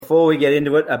before we get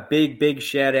into it, a big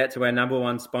shout out to our number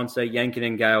one sponsor, Yankin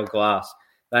and Gale Glass.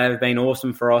 They have been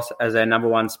awesome for us as our number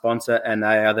one sponsor, and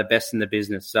they are the best in the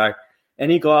business. So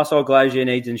any glass or glazier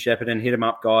needs in Shepparton, hit them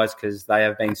up, guys, because they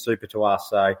have been super to us.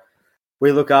 So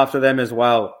we look after them as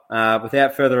well.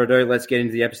 Without further ado, let's get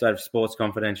into the episode of Sports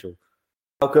Confidential.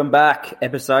 Welcome back,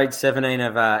 episode 17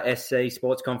 of SC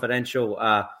Sports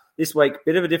Confidential. This week,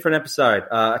 bit of a different episode.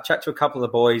 I chat to a couple of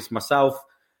the boys, myself,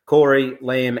 Corey,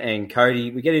 Liam, and Cody.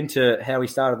 We get into how we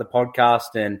started the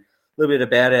podcast and a little bit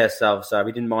about ourselves, so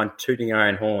we didn't mind tooting our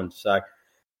own horns. So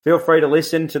feel free to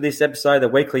listen to this episode. The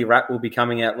weekly wrap will be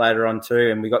coming out later on too,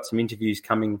 and we got some interviews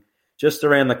coming just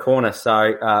around the corner.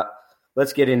 So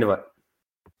let's get into it.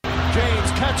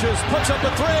 James catches, puts up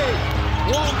the three.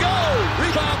 Won't go.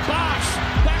 Rebound Bosch.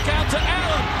 Back out to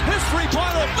Allen. His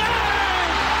three-pointer. Bang!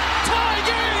 Tie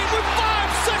game with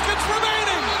 5 seconds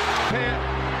remaining. Here,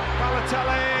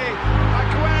 Balotelli.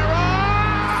 Aguero!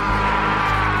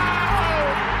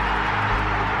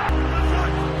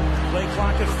 Play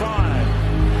clock at 5.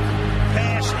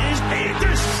 Pass is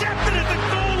intercepted at the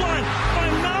goal line by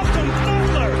Malcolm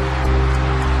Butler.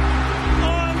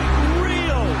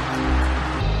 Unreal.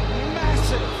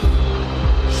 Massive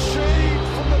shade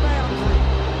from the boundary.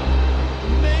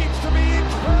 Needs to be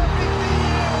perfectly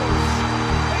used.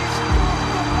 He's got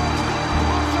the most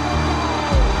impossible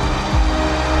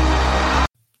goal.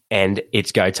 And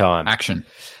it's go time. Action.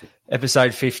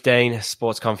 Episode 15,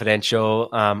 Sports Confidential.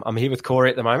 I'm here with Corey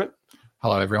at the moment.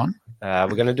 Hello, everyone. We're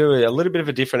going to do a little bit of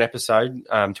a different episode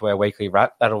to our weekly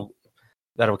wrap. That'll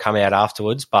come out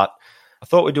afterwards. But I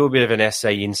thought we'd do a bit of an SC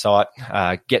insight,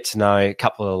 get to know a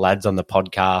couple of the lads on the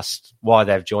podcast, why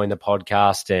they've joined the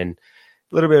podcast, and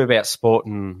a little bit about sport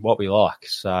and what we like.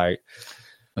 So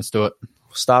Let's do it.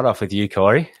 we'll start off with you,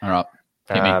 Corey. All right.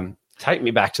 Hit me. Take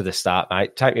me back to the start,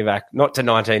 mate. Take me back, not to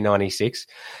 1996,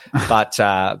 but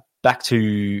back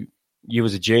to you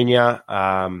as a junior,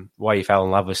 why you fell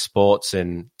in love with sports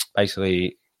and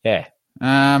basically, yeah.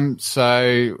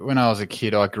 So when I was a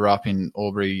kid, I grew up in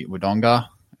Albury-Wodonga.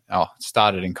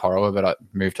 Started in Corowa, but I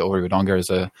moved to Albury-Wodonga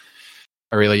as a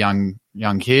really young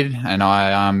kid, and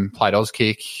I played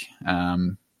Auskick.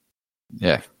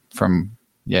 From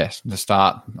the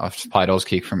start, I've played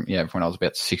Auskick from when I was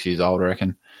about 6 years old, I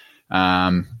reckon.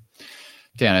 Down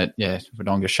at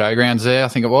Wodonga Showgrounds there, I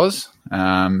think it was.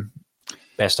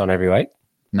 Best on every week?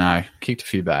 No, kicked a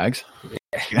few bags.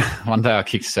 One day I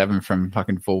kicked 7 from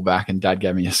fucking full back, and Dad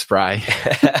gave me a spray.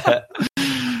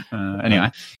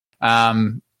 Anyway,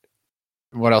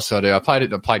 what else did I do? I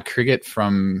played cricket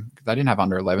from. They didn't have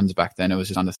under 11s back then. It was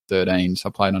just under 13s. I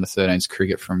played under 13s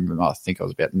cricket from. I think I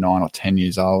was about 9 or 10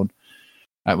 years old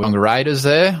at Wodonga Raiders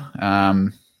there.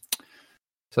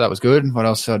 So that was good. What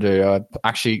else did I do?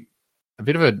 Actually, a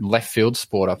bit of a left field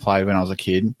sport I played when I was a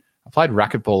kid. I played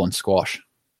racquetball and squash.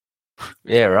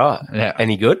 Yeah, right. Yeah.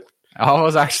 Any good?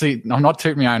 I'm not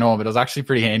tooting my own horn, but I was actually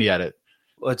pretty handy at it.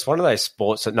 Well, it's one of those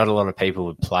sports that not a lot of people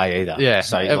would play either. Yeah.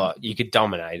 So you could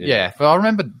dominate it. Yeah. But I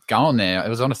remember going there. It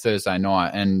was on a Thursday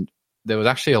night, and there was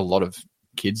actually a lot of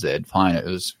kids there playing it.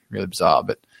 It was really bizarre,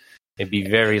 but it'd be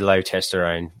very low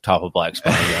testosterone type of blokes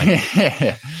playing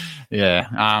it.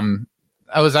 Yeah.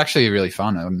 It was actually really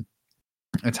fun.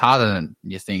 It's harder than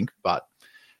you think, but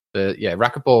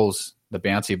racquetball's the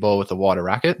bouncy ball with the wider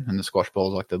racket, and the squash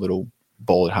ball's like the little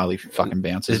ball that hardly fucking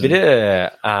bounces.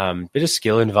 There's a bit of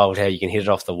skill involved how you can hit it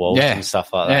off the walls and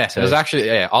stuff like that. Yeah, too. It was actually,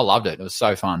 I loved it. It was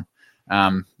so fun.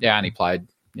 I only played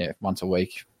once a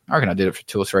week. I reckon I did it for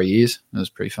 2 or 3 years. It was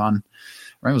pretty fun.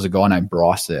 I remember there was a guy named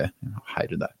Bryce there. I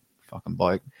hated that fucking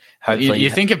bloke. You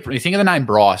think of the name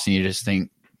Bryce, and you just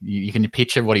think you can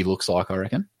picture what he looks like. I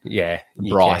reckon. Yeah,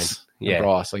 Bryce. Yeah,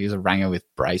 Bryce. Like he was a ranger with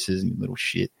braces and little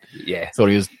shit. Yeah, thought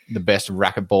he was the best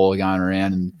racquetballer going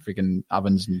around, and freaking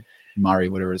Ovens and Murray,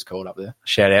 whatever it's called up there.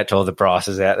 Shout out to all the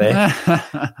Bryces out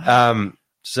there.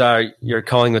 So you're a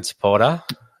Collingwood supporter.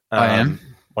 I am.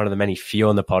 One of the many few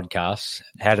on the podcast.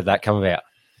 How did that come about?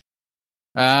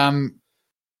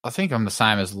 I think I'm the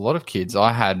same as a lot of kids.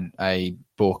 I had a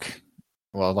book,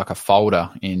 like a folder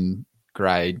in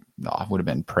grade, I would have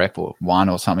been prep or 1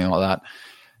 or something like that.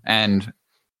 And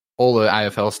all the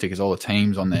AFL stickers, all the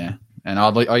teams on there. And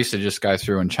I used to just go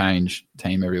through and change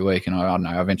team every week. And I don't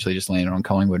know, I eventually just landed on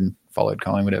Collingwood and followed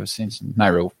Collingwood ever since. And no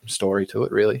real story to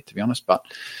it, really, to be honest. But,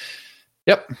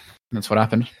 yep, that's what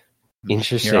happened.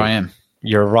 Interesting. Here I am.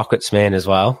 You're a Rockets man as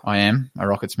well. I am a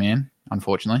Rockets man,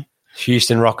 unfortunately.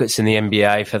 Houston Rockets in the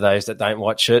NBA, for those that don't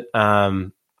watch it.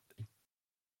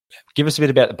 Give us a bit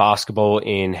about the basketball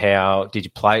and how did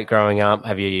you play it growing up?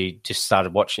 Have you just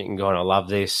started watching it and going, I love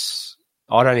this?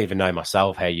 I don't even know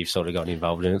myself how you've sort of gotten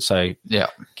involved in it. So yeah,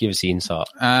 give us the insight.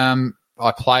 I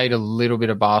I played a little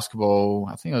bit of basketball.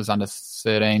 I think it was under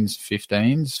 13s,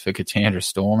 15s for Katandra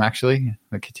Storm, actually.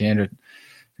 The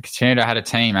Katandra had a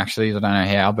team, actually. I don't know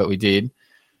how, but we did.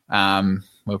 We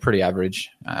were pretty average.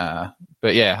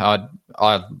 But, yeah,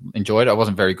 I enjoyed it. I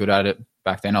wasn't very good at it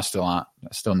back then. I still aren't.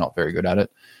 Still not very good at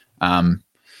it. I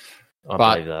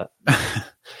believe that.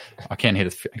 I can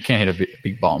hit a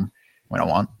big bomb when I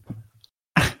want.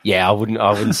 Yeah, I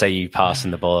wouldn't say you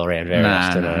passing the ball around very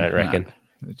often, I don't reckon.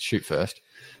 Shoot first.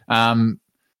 But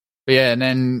yeah, and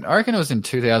then I reckon it was in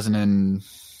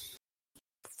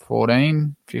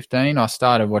 2014, 15, I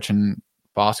started watching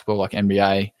basketball, like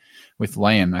NBA, with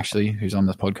Liam, actually, who's on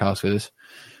the podcast with us.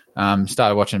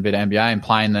 Started watching a bit of NBA and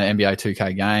playing the NBA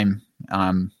 2K game.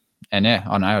 And yeah,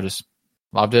 I don't know, I just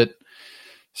loved it.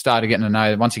 Started getting to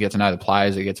know, once you get to know the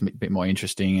players, it gets a bit more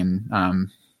interesting, and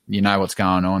you know what's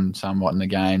going on somewhat in the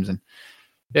games. And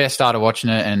yeah, started watching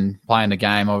it and playing the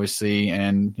game, obviously.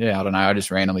 And yeah, I don't know, I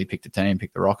just randomly picked a team,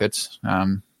 picked the Rockets,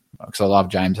 because I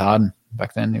loved James Harden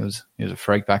back then. He was a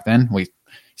freak back then. He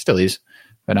still is.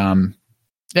 But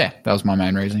yeah, that was my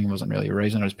main reason. It wasn't really a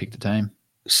reason. I just picked a team.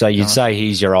 So you'd say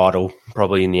he's your idol,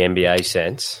 probably in the NBA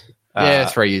sense. Yeah,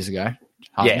 3 years ago.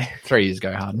 Harden. Yeah. 3 years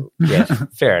ago, Harden. Yeah,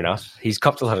 fair enough. He's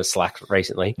copped a lot of slack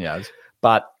recently. Yeah.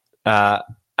 But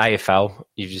AFL,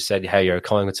 you've just said how you're a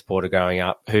Collingwood supporter growing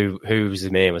up. Who was the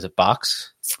man? Was it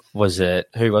Bucks? Who was it?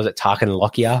 Tarkin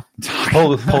Lockyer?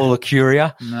 Paul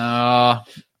Lacuria? No.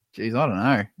 Geez, I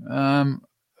don't know.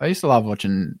 I used to love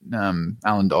watching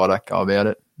Alan Didak go about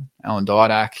it. Alan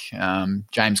Didak,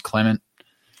 James Clement.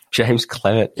 James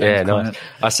Clement. James Clement. Nice.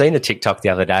 I seen a TikTok the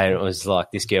other day, and it was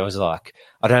like, this girl was like,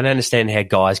 I don't understand how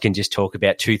guys can just talk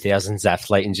about 2000s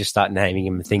athlete and just start naming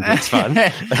him and think it's fun.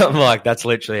 I'm like, that's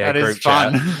literally our group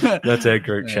chat. That's our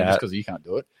group chat. Just because you can't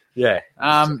do it. Yeah.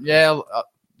 Yeah,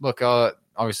 look,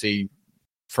 obviously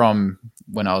from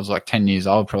when I was like 10 years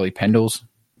old, probably Pendles.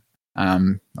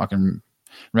 I can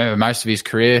remember most of his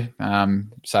career.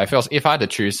 So if I had to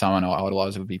choose someone I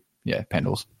idolise, it would be,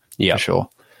 Pendles. Yeah. For sure.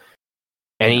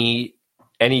 Any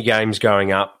games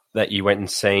growing up that you went and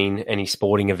seen, any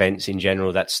sporting events in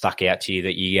general that stuck out to you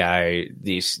that you go,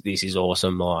 this is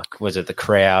awesome? Like, was it the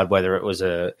crowd, whether it was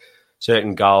a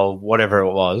certain goal, whatever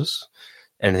it was,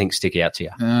 anything stick out to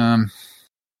you? Not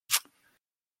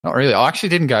really. I actually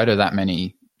didn't go to that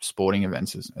many sporting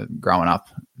events growing up,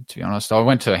 to be honest. I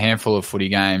went to a handful of footy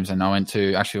games, and I went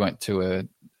to a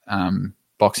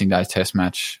Boxing Day test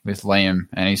match with Liam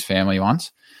and his family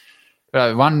once.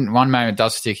 But one moment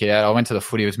does stick out. I went to the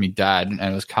footy with my dad, and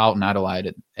it was Carlton Adelaide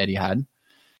at Etihad,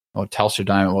 or Telstra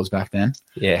Dome it was back then.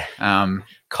 Yeah.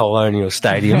 Colonial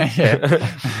Stadium.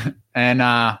 Yeah. And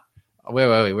where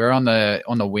were we? We were on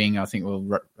the wing. I think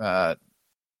what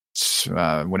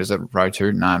is it? Row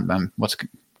 2? No, what's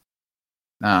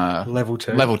Level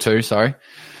 2. Level 2, sorry.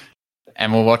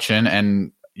 And we're watching,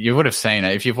 and you would have seen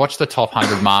it. If you've watched the top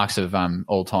 100 marks of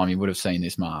all time, you would have seen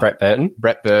this mark. Brett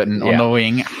Burton on the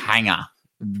wing, hanger.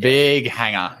 Big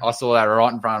hanger. I saw that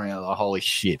right in front of me. I was like, holy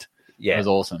shit. Yeah. It was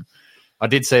awesome. I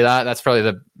did see that. That's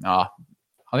probably I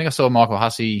think I saw Michael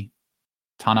Hussey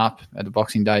ton up at the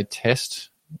Boxing Day test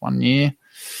one year.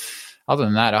 Other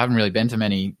than that, I haven't really been to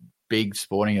many big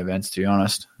sporting events, to be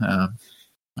honest. I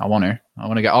want to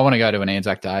go to an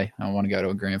Anzac Day. I want to go to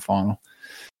a grand final.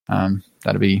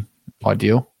 That'd be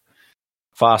ideal.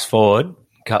 Fast forward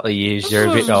a couple of years, you're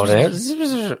a bit older.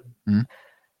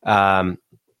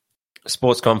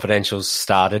 Sports Confidentials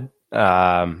started.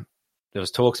 There was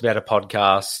talks about a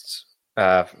podcast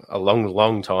a long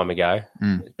long time ago.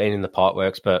 It's been in the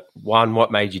pipeworks, but one,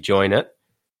 what made you join it?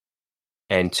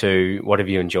 And two, what have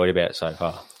you enjoyed about it so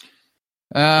far?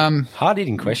 Hard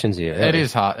hitting questions here. It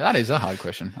is hard. That is a hard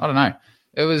question. I don't know.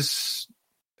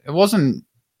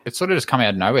 It sort of just come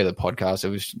out of nowhere, the podcast.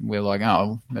 We're like,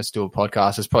 oh, let's do a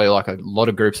podcast. It's probably like a lot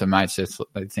of groups of mates that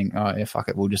they think, oh, yeah, fuck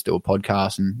it, we'll just do a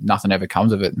podcast, and nothing ever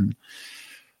comes of it. And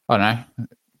I don't know.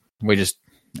 We just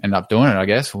end up doing it, I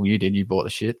guess. Well, you did. You bought the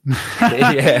shit.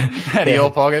 Yeah. Out of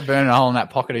your pocket, burning a hole in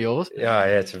that pocket of yours. Yeah,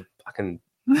 it's a fucking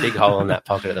big hole in that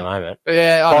pocket at the moment.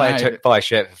 Yeah, buy a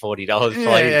shirt for $40.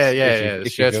 Yeah. The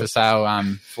shirt's for sale,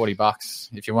 $40.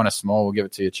 If you want a small, we'll give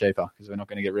it to you cheaper because we're not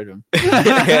going to get rid of them.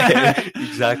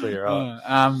 Exactly right.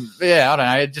 But yeah, I don't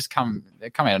know.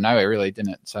 It come out of nowhere, really,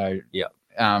 didn't it? So yeah,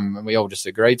 we all just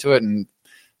agreed to it and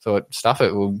thought, stuff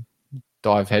it. We'll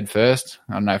dive head first.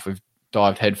 I don't know if we've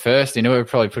dived head first into it. We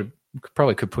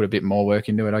probably could put a bit more work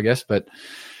into it, I guess. But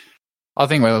I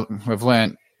think we've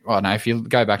learned. I don't know, if you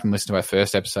go back and listen to our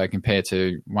first episode compared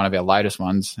to one of our latest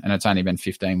ones, and it's only been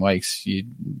 15 weeks,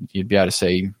 you'd be able to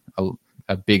see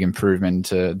a big improvement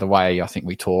to the way I think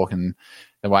we talk and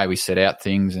the way we set out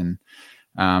things. And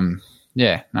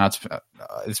Yeah, no,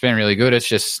 it's been really good. It's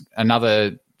just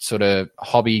another sort of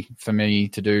hobby for me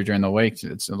to do during the week.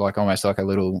 It's like almost like a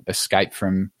little escape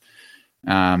from,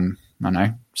 I don't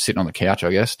know, sitting on the couch,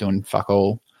 I guess, doing fuck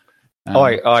all.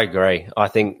 I agree. I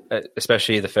think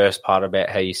especially the first part about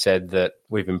how you said that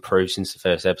we've improved since the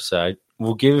first episode.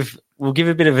 We'll give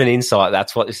a bit of an insight.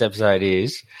 That's what this episode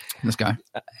is. Let's go.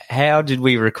 How did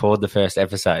we record the first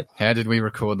episode? How did we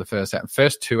record the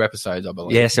first 2 episodes, I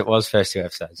believe? Yes, it was first 2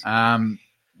 episodes.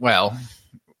 Well,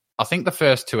 I think the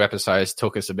first 2 episodes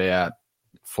took us about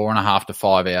 4.5 to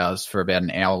 5 hours for about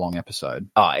an hour-long episode.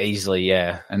 Oh, easily,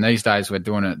 yeah. And these days we're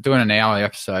doing an hour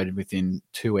episode within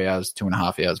 2 hours,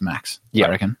 2.5 hours max. Yeah. I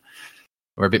reckon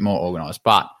we're a bit more organised.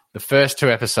 But the first 2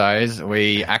 episodes,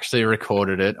 we actually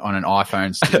recorded it on an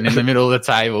iPhone sitting in the middle of the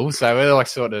table. So we're like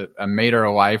sort of a metre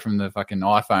away from the fucking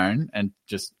iPhone and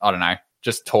just, I don't know,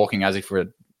 just talking as if we're...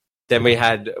 Then we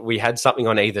had something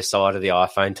on either side of the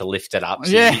iPhone to lift it up.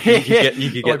 So you could get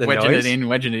like the wedging noise.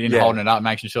 it in, Yeah. holding it up,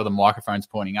 making sure the microphone's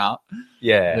pointing up.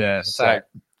 Yeah. So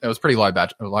it was pretty low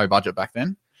budget back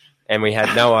then. And we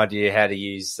had no idea how to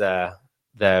use the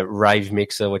Rave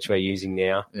mixer, which we're using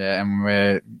now. Yeah, and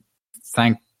we're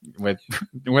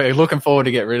looking forward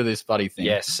to get rid of this bloody thing.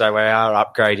 Yes, so we are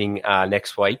upgrading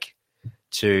next week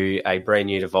to a brand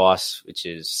new device, which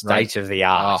is state of the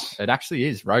art. Oh, it actually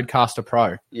is Rodecaster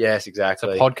Pro. Yes, exactly.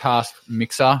 It's a podcast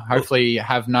mixer. Hopefully,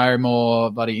 have no more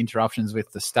bloody interruptions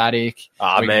with the static.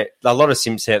 Man, a lot of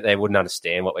simps out there wouldn't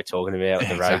understand what we're talking about with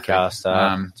the Exactly.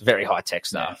 Rodecaster. It's very high tech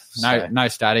stuff. No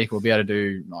static. We'll be able to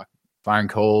do like phone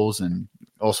calls and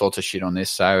all sorts of shit on this.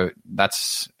 So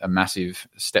that's a massive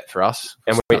step for us.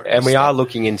 And we are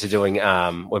looking into doing,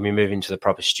 when we move into the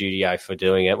proper studio for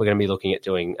doing it, we're going to be looking at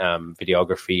doing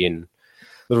videography and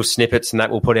little snippets, and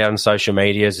that we'll put out on social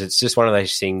medias. It's just one of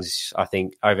those things, I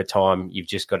think, over time, you've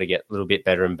just got to get a little bit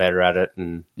better and better at it,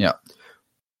 and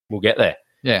we'll get there.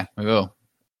 Yeah, we will.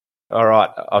 All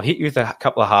right. I'll hit you with a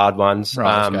couple of hard ones.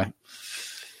 Right, let's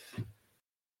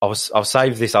go. I'll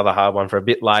save this other hard one for a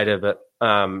bit later, but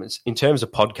in terms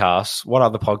of podcasts, what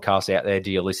other podcasts out there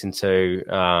do you listen to?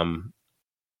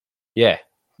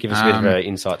 Give us a bit of an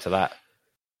insight to that.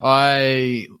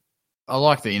 I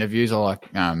like the interviews. I like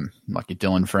your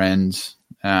Dylan Friends.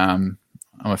 I'm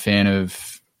a fan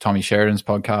of Tommy Sheridan's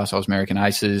podcast, Oz American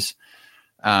Aces.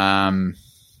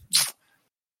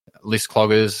 List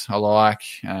Cloggers I like.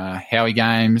 Howie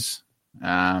Games.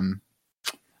 They're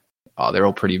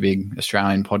all pretty big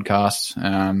Australian podcasts.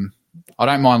 I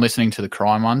don't mind listening to the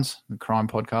crime ones, the crime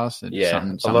podcasts. It's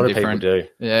something a lot of different. people do.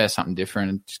 Yeah, something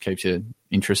different. It just keeps you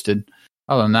interested.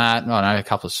 Other than that, I know a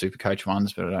couple of Supercoach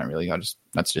ones, but I don't really.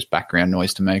 That's just background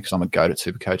noise to me because I'm a goat at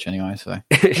Supercoach anyway. So,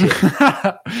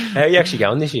 how are you actually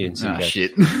going this year in Supercoach?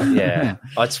 Shit. Yeah,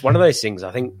 it's one of those things. I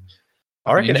reckon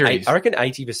Injuries.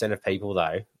 80% of people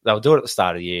though, they'll do it at the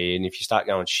start of the year, and if you start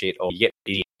going shit or you get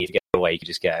busy, you get a week, you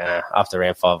just go after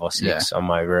round 5 or 6.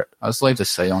 I'm over it. I just leave the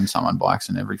C on someone by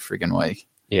accident every friggin' week.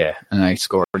 Yeah, and they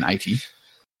score an 80.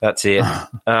 That's it.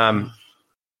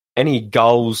 Any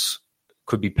goals?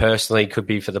 Could be personally, could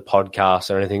be for the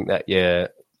podcast or anything that you're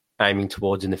aiming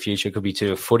towards in the future. Could be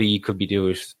to a footy, could be to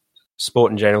with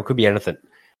sport in general, could be anything.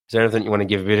 Is there anything you want to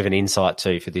give a bit of an insight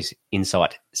to for this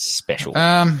Insight special?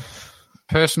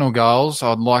 Personal goals,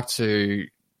 I'd like to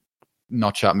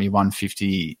notch up me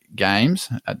 150 games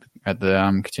at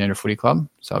the Katunda Footy Club.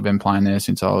 So I've been playing there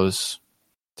since I was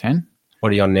 10.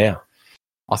 What are you on now?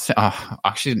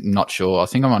 Actually not sure. I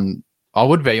think I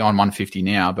would be on 150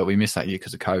 now, but we missed that year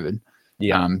because of COVID.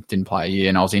 Yeah. Didn't play a year,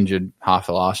 and I was injured half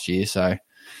of last year, so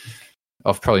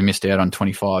I've probably missed out on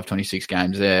 25, 26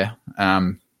 games there.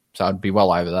 So I'd be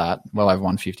well over that, well over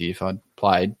 150 if I'd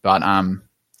played. But I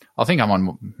think I'm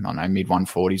on, I don't know, mid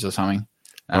 140s or something.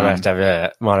 Might have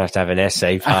to have an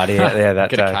SC party out there.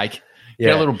 Get a cake. Yeah.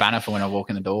 Get a little banner for when I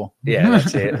walk in the door. Yeah,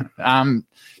 that's it. I want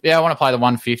to play the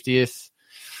 150th.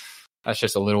 That's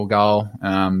just a little goal.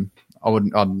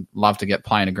 I'd love to get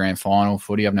playing a grand final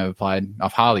footy.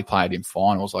 I've hardly played in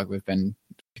finals. Like we've been,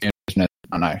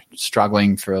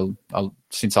 struggling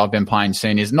since I've been playing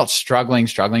seniors. Not struggling,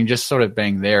 just sort of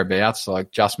being thereabouts,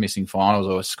 like just missing finals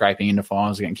or scraping into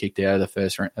finals, getting kicked out of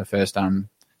the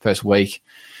first week.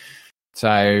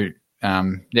 So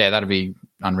that'd be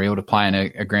unreal to play in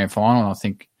a grand final.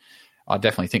 I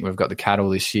definitely think we've got the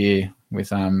cattle this year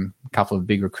with a couple of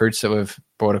big recruits that we've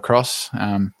brought across.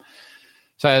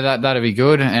 So that'd be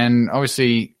good, and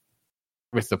obviously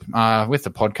with the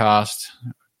podcast,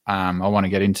 I want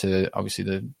to get into obviously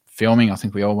the filming. I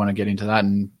think we all want to get into that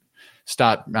and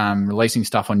start releasing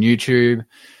stuff on YouTube.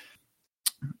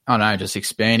 I don't know, just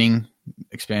expanding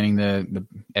the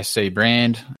SC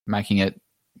brand, making it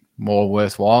more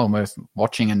worthwhile and worth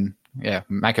watching, and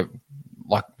make it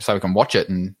like so we can watch it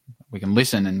and we can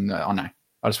listen. And I know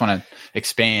I just want to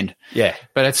expand. Yeah,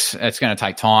 but it's going to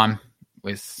take time.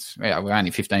 We're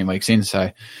only 15 weeks in,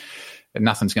 so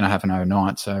nothing's going to happen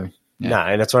overnight. So no,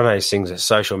 and it's one of those things that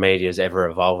social media is ever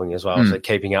evolving as well. So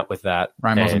keeping up with that.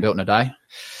 Rome wasn't built in a day.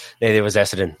 Neither was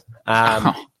Essendon.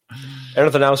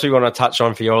 Anything else we want to touch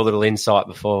on for your little insight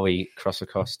before we cross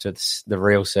across to the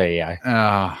real CEO?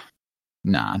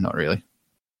 Nah, not really.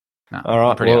 No, all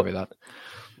right, I'm pretty happy with that.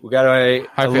 We'll go to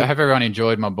I hope everyone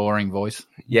enjoyed my boring voice.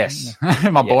 Yes.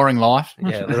 My boring life.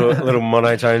 Yeah, little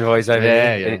monotone voice over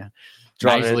here.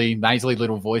 Yeah. Nasally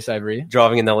little voice over here.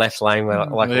 Driving in the left lane like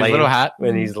with his little hat.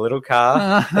 in his little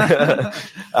car.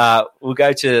 We'll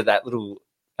go to that little...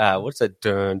 what's that?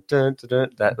 Dun, dun, dun, dun,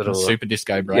 that little super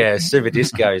disco break. Yeah, super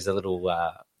disco is the little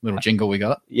little jingle we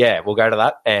got. Yeah, we'll go to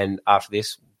that, and after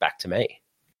this, back to me.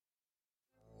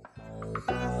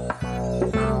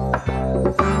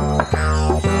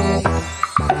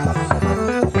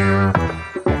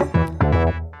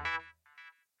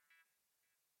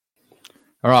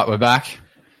 All right, we're back.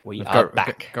 We are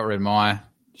back. Got rid of my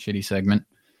shitty segment.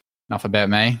 Enough about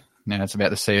me. Now it's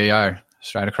about the CEO.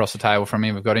 Straight across the table from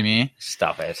me, we've got him here.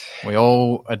 Stop it. We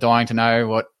all are dying to know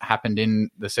what happened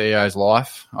in the CEO's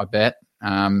life, I bet.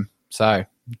 So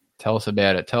tell us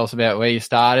about it. Tell us about where you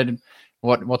started.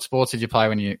 What sports did you play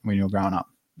when you were growing up?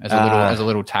 As a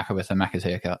little tacker with a Macca's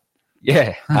haircut.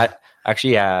 Yeah, I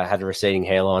actually had a receding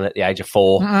hairline at the age of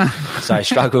 4, so I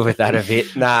struggled with that a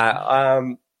bit.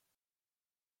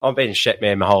 I've been a Shep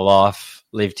man my whole life,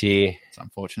 lived here. It's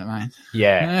unfortunate, mate.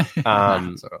 Yeah. It's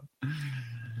all right.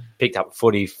 Picked up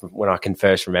footy from when I can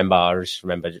first remember. I just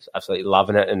remember just absolutely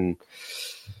loving it, and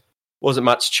wasn't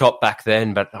much chop back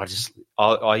then, but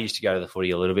I used to go to the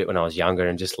footy a little bit when I was younger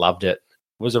and just loved it.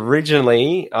 It was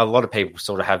originally, a lot of people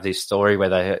sort of have this story where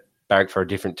they barracked for a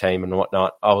different team and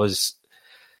whatnot.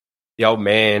 The old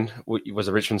man was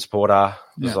a Richmond supporter.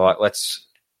 Was like, let's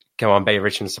come on, be a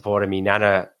Richmond supporter. Me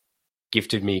nana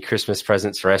gifted me Christmas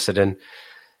presents for Essendon.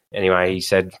 Anyway, he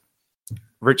said,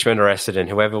 Richmond or Essendon,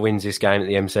 whoever wins this game at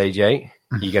the MCG,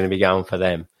 you're going to be going for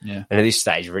them. Yeah. And at this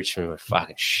stage, Richmond were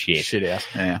fucking shit. Shit out.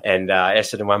 Yeah. And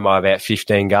Essendon won by about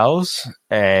 15 goals,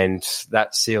 and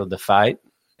that sealed the fate.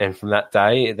 And from that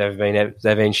day, they've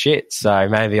been shit. So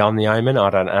maybe I'm the omen. I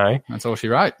don't know. That's all she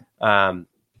wrote.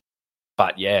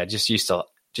 But yeah, just used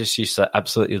to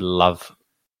absolutely love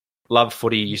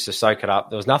footy. Used to soak it up.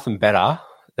 There was nothing better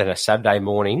than a Saturday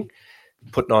morning,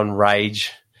 putting on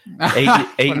Rage,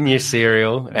 eating your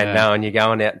cereal, and knowing you're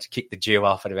going out to kick the dew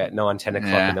off at about 9, 10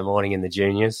 o'clock in the morning in the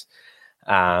juniors.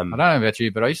 I don't know about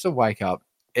you, but I used to wake up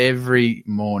every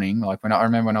morning, like I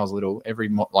remember when I was little,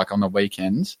 like on the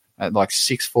weekends at like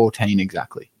 6:14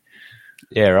 exactly.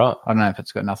 Yeah, right. I don't know if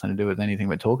it's got nothing to do with anything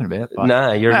we're talking about. But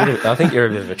no, I think you're a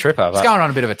bit of a tripper. It's going on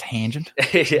a bit of a tangent.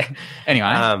 Yeah.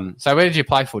 Anyway, so where did you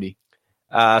play footy?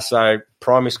 So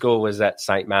primary school was at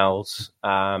St. Mel's.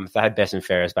 If they had best and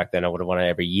fairest back then, I would have won it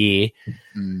every year,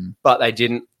 but they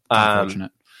didn't.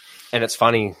 Unfortunate. And it's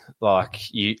funny, like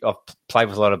I've played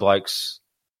with a lot of blokes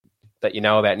that you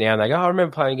know about now, and they go, I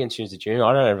remember playing against you as a junior.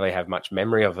 I don't really have much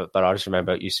memory of it, but I just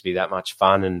remember it used to be that much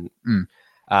fun, and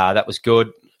that was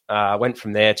good. I went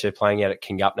from there to playing out at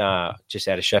Kingupna, just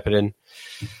out of Shepparton,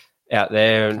 out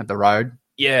there. At the road?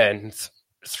 Yeah, and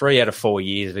 3 out of 4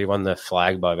 years, we won the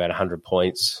flag by about 100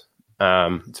 points.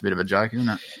 It's a bit of a joke, isn't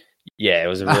it? Yeah, it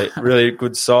was a really, really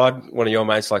good side. One of your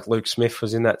mates, like Luke Smith,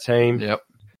 was in that team. Yep.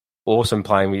 Awesome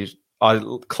playing.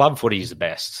 Club footy is the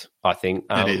best, I think.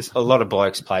 It is. A lot of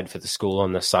blokes played for the school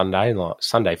on the Sunday. Like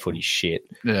Sunday footy's shit.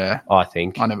 Yeah. I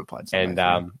think. I never played Sunday.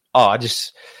 And I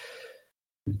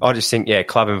just think,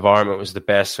 club environment was the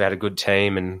best. We had a good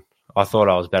team, and I thought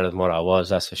I was better than what I was,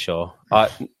 that's for sure.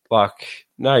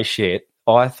 No shit.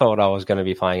 I thought I was going to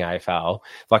be playing AFL.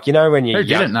 Like, when you're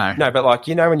didn't know? No, but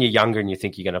when you're younger and you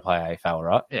think you're going to play AFL,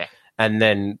 right? Yeah. And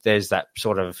then there's that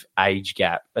sort of age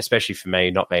gap, especially for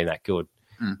me, not being that good,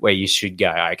 where you should go,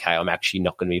 okay, I'm actually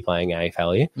not going to be playing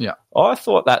AFL here. Yeah. I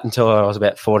thought that until I was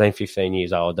about 14, 15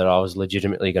 years old, that I was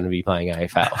legitimately going to be playing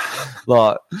AFL.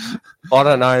 Like, I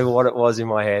don't know what it was in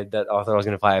my head that I thought I was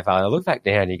going to play AFL. I look back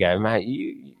down and you go,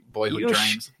 mate, boyhood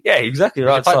dreams. Yeah, exactly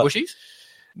right. Did you play Bushies?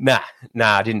 Nah,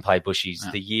 I didn't play Bushies.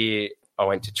 No. The year I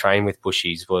went to train with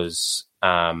Bushies was,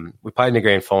 we played in the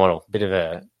grand final, bit of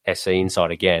a SE inside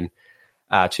again.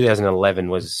 2011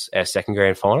 was our second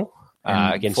grand final.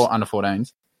 Against under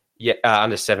 14s? Yeah,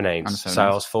 under 17s. So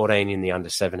I was 14 in the under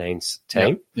 17s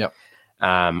team. Yep.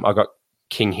 I got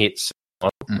king hits.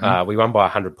 We won by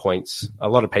 100 points. A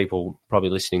lot of people probably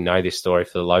listening know this story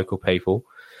for the local people.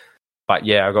 But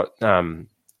yeah, I got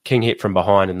king hit from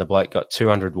behind and the bloke got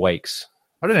 200 weeks.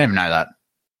 I didn't even know that.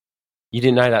 You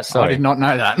didn't know that story? I did not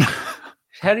know that.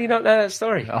 How do you not know that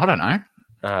story? I don't know.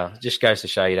 Just goes to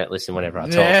show you don't listen whenever I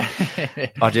talk. Yeah.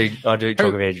 I do talk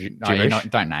about gibberish.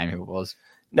 Don't name who it was.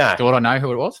 No. Do I know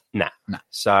who it was? No.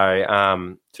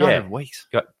 So, 200 weeks.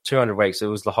 Got 200 weeks. It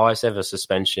was the highest ever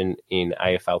suspension in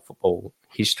AFL football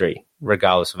history,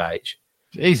 regardless of age.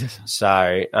 Jesus.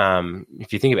 So,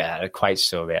 if you think about it, it equates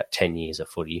to about 10 years of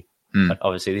footy. But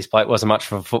obviously, this bloke wasn't much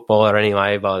of a footballer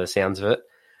anyway, by the sounds of it.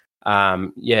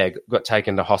 Got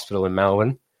taken to hospital in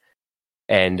Melbourne.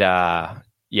 And,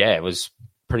 it was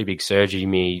pretty big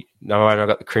surgery. I've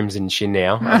got the crimson chin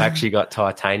now. I've actually got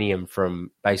titanium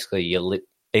from basically your lip,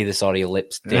 either side of your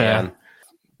lips down.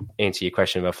 Yeah. Answer your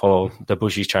question before, the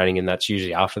bushies training, and that's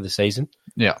usually after the season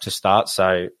to start.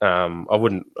 So I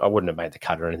wouldn't have made the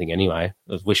cut or anything anyway.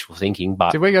 It was wishful thinking.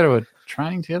 But did we go to a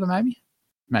training together? Maybe.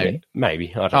 Yeah,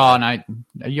 maybe. I don't know.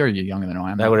 No, you're younger than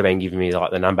I am. They would have been giving me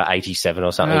like the number 87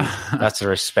 or something. That's the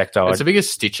respect I would. It's the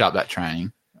biggest stitch up, that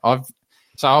training. I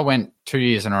went 2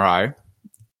 years in a row.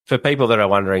 For people that are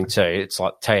wondering too, it's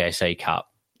like TAC Cup.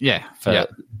 Yeah. For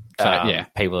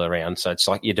people around. So it's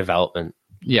like your development.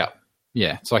 Yeah.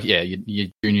 Yeah. It's like, your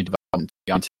junior development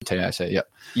going to TAC.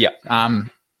 Yep.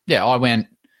 Yeah. I went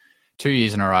 2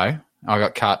 years in a row. I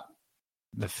got cut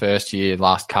the first year,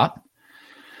 last cut.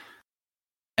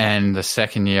 And the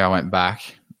second year I went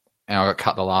back and I got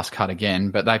cut the last cut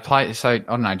again. But they play, so I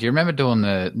don't know, do you remember doing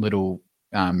the little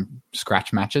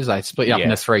scratch matches? They split you up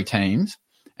into 3 teams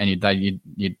and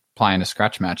you'd play in a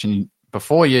scratch match. And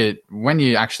when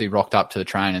you actually rocked up to the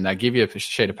training, they give you a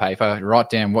sheet of paper, write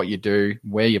down what you do,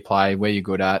 where you play, where you're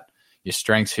good at, your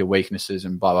strengths, your weaknesses,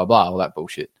 and blah, blah, blah, all that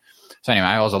bullshit. So anyway,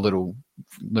 I was a little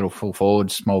full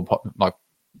forward, small, like,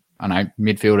 I don't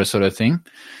know, midfielder sort of thing,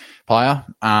 player.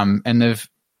 And they've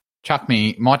chucked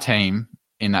me, my team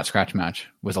in that scratch match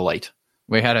was elite.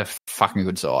 We had a fucking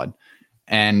good side.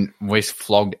 And we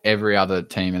flogged every other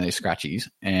team in these scratchies,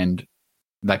 and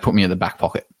they put me in the back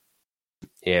pocket.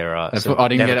 Yeah, right. I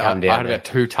didn't get it. I had about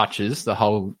 2 touches the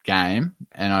whole game,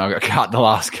 and I got cut the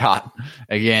last cut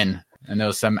again. And there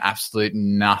was some absolute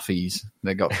nuffies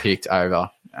that got picked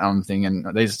over. I'm thinking,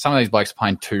 some of these blokes are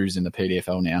playing 2s in the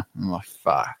PDFL now. I'm like,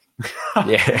 fuck.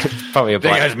 Yeah, probably a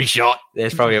bloke. There goes me shot.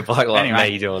 There's probably a bloke like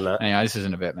me doing that. Anyway, this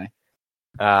isn't about me.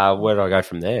 Where do I go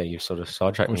from there? You sort of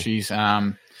sidetracked me. She's so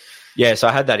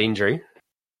I had that injury.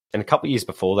 And a couple of years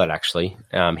before that, actually,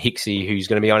 Hicksy, who's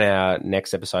going to be on our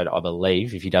next episode, I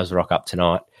believe, if he does rock up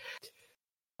tonight,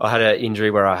 I had an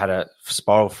injury where I had a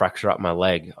spiral fracture up my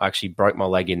leg. I actually broke my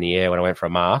leg in the air when I went for a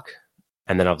mark,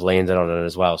 and then I've landed on it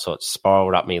as well. So it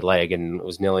spiraled up my leg, and it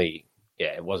was nearly,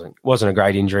 it wasn't a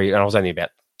great injury, and I was only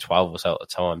about 12 or so at the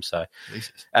time. So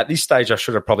at this stage, I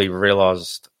should have probably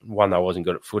realised, one, I wasn't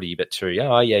good at footy, but 2,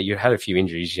 you had a few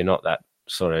injuries. You're not that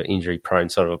sort of injury-prone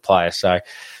sort of a player. So,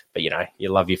 but, you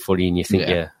love your footy and you think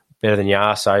you're better than you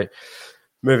are. So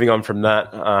moving on from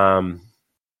that,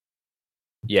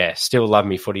 still love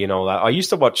me footy and all that. I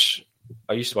used to watch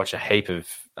a heap of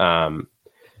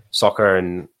soccer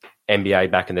and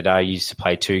NBA back in the day. I used to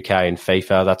play 2K and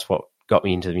FIFA. That's what got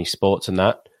me into me sports and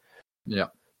that. Yeah.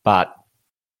 But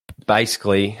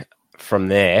basically from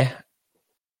there,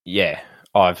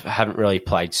 I haven't really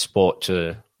played sport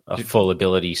to a full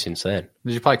ability since then.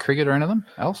 Did you play cricket or anything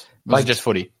else? Was it just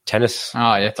footy? Tennis.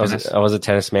 Oh, yeah, tennis. I was a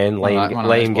tennis man.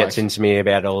 Liam gets into me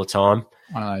about it all the time.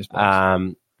 One of those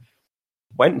blokes.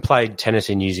 Went and played tennis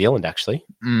in New Zealand, actually.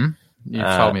 You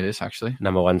told me this, actually.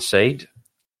 Number 1 seed.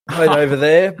 Played over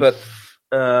there, but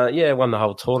won the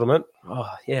whole tournament. Oh,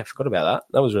 yeah, I forgot about that.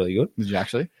 That was really good. Did you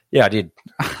actually? Yeah, I did.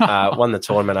 Won the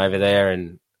tournament over there,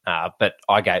 and but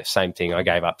I gave same thing. I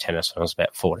gave up tennis when I was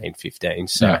about 14, 15.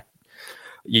 So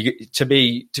to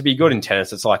be good in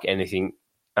tennis, it's like anything.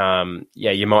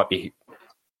 You might be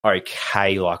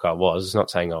okay, like I was.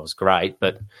 Not saying I was great,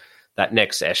 but that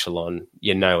next echelon,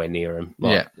 you're nowhere near them.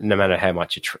 No matter how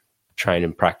much you train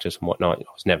and practice and whatnot,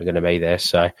 I was never going to be there.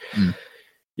 So.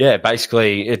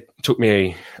 Basically, it took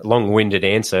me a long-winded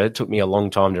answer. It took me a long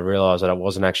time to realise that I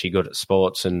wasn't actually good at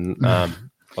sports, and I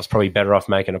was probably better off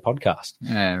making a podcast.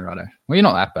 Yeah, righto. Well, you're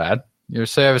not that bad. You're a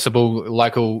serviceable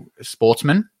local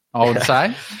sportsman, I would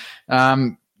say.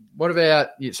 What about,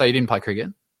 so you didn't play cricket?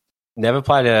 Never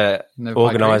played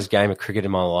organised game of cricket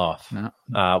in my life.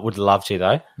 No. Would love to,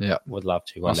 though. Yeah. Would love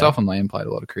to. Myself and Liam played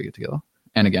a lot of cricket together.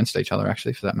 And against each other,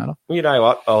 actually, for that matter. Well, you know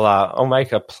what? I'll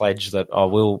make a pledge that I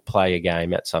will play a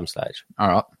game at some stage. All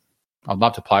right. I'd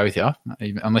love to play with you,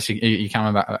 unless you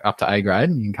come up to A grade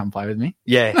and you can come play with me.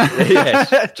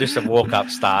 Yeah. Just a walk-up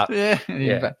start.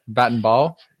 Yeah. Bat and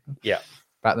bowl. Yeah.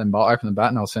 Bat then bowl. Open the bat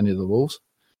and I'll send you to the Wolves.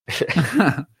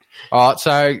 All right,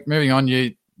 so moving on,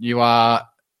 you are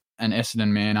an Essendon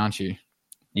man, aren't you?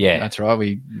 Yeah. That's right.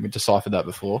 We deciphered that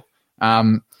before.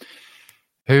 Who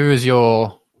is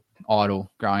your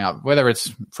idol growing up, whether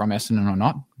it's from Essendon or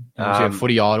not? Was your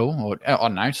footy idol or, I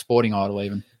don't know, sporting idol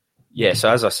even? Yeah, so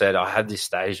as I said, I had this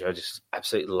stage where I just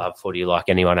absolutely loved footy like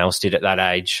anyone else did at that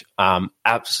age.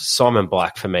 Simon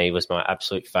Black, for me, was my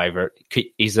absolute favourite.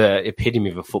 He's the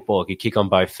epitome of a footballer. He could kick on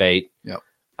both feet. Yep.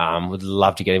 Would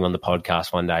love to get him on the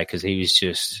podcast one day because he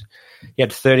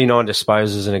had 39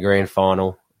 disposals in a grand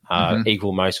final,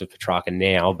 equal most with Petrarca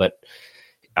now, but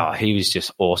he was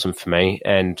just awesome for me.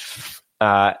 And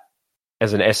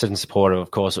as an Essendon supporter,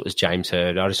 of course, it was James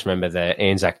Hird. I just remember the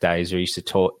Anzac days where he used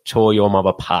to tore your mum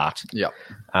apart. Yeah,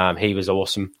 he was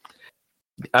awesome.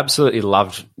 Absolutely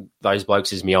loved those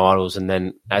blokes as my idols. And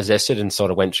then as Essendon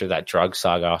sort of went through that drug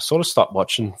saga, I sort of stopped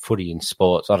watching footy and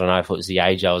sports. I don't know if it was the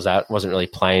age I was at. Wasn't really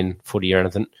playing footy or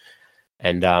anything.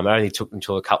 And it only took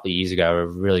until a couple of years ago I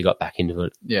really got back into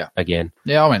it again.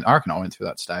 Yeah, I reckon I went through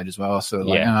that stage as well. So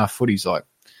footy's like,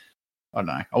 I don't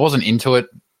know. I wasn't into it,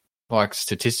 like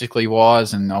statistically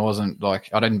wise, and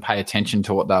I didn't pay attention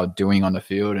to what they were doing on the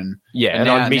field. And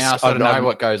now I sort of know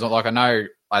what goes on. Like I know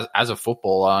as a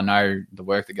footballer, I know the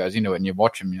work that goes into it, and you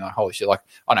watch him, you're like, holy shit. Like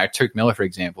I know Tuke Miller, for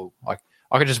example, like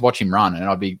I could just watch him run and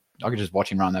I could just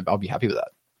watch him run. I'll be happy with that.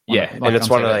 Yeah. And it's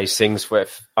one of those things where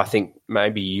I think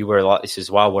maybe you were like this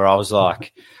as well, where I was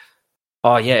like,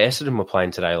 oh yeah, Essendon were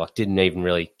playing today, like didn't even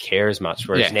really care as much.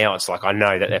 Whereas now it's like, I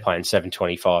know that they're playing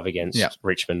 7:25 against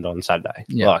Richmond on Saturday.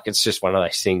 Yeah. Like it's just one of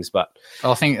those things. But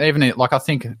I think I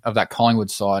think of that Collingwood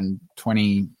side in not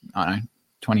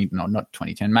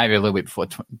 2010, maybe a little bit before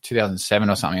 2007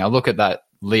 or something. I look at that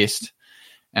list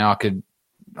and I could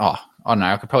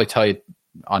probably tell you,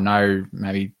 I know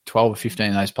maybe 12 or 15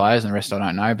 of those players and the rest I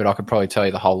don't know, but I could probably tell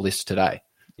you the whole list today.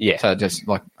 Yeah. So just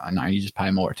like, I know you just pay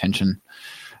more attention.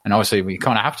 And obviously we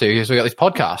kind of have to because we got this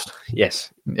podcast.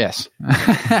 Yes.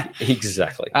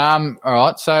 Exactly. All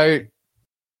right. So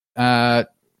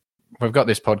we've got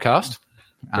this podcast.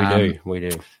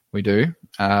 We do.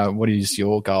 What is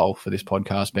your goal for this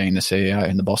podcast, being the CEO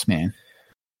and the boss man?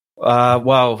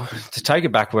 Well, to take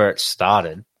it back where it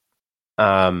started.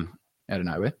 Out of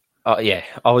nowhere. Yeah.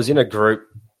 I was in a group.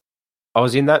 I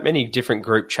was in that many different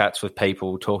group chats with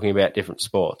people talking about different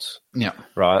sports. Yeah.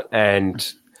 Right.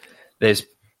 And there's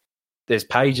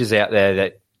pages out there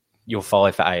that you'll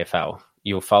follow for AFL.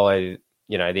 You'll follow,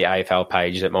 the AFL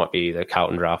page that might be the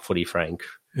Carlton Draft, Footy Frank,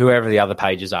 whoever the other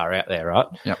pages are out there, right?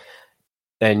 Yep.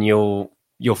 Then you'll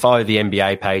follow the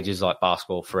NBA pages like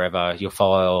Basketball Forever. You'll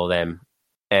follow all them,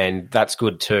 and that's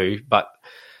good too. But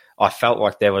I felt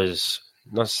like there was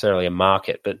not necessarily a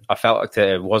market, but I felt like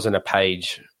there wasn't a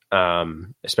page,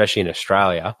 especially in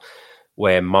Australia,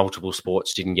 where multiple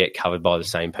sports didn't get covered by the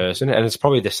same person. And it's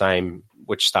probably the same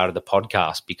which started the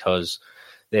podcast, because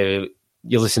you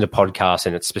listen to podcasts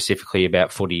and it's specifically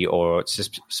about footy or it's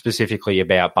just specifically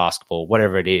about basketball,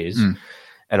 whatever it is.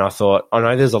 And I thought, I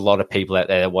know there's a lot of people out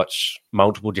there that watch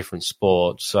multiple different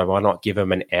sports, so why not give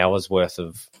them an hour's worth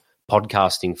of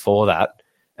podcasting for that?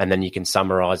 And then you can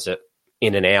summarize it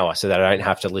in an hour so that I don't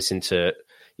have to listen to,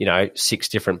 6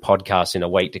 different podcasts in a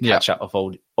week to catch up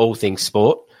with all things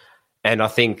sport. And I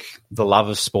think the love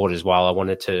of sport as well, I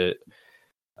wanted to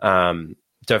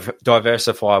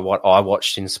diversify what I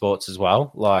watched in sports as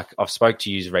well. Like I've spoke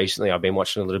to you recently, I've been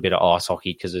watching a little bit of ice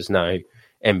hockey because there's no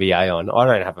NBA on. I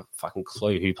don't have a fucking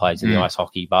clue who plays in the ice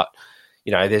hockey, but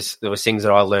there was things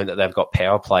that I learned that they've got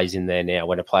power plays in there now.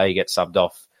 When a player gets subbed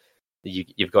off,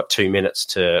 you've got 2 minutes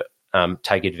to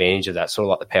take advantage of that, sort of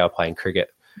like the power play in cricket.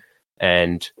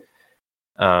 And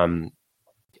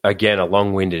again, a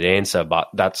long-winded answer, but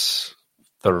that's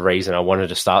the reason I wanted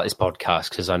to start this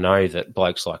podcast, because I know that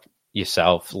blokes like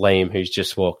yourself, Liam, who's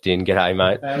just walked in. G'day,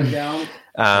 mate. How's it going?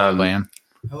 Liam.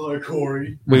 Hello,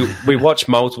 Corey. We watch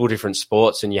multiple different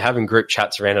sports, and you're having group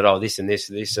chats around it. Oh, this and this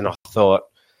and this, and I thought,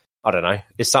 I don't know,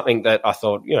 it's something that I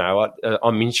thought,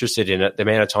 I'm interested in it. The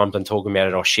amount of times I'm talking about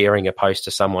it or sharing a post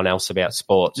to someone else about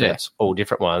sports, it's all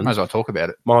different ones. Might as well talk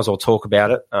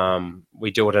about it. We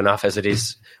do it enough as it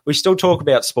is. We still talk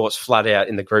about sports flat out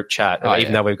in the group chat,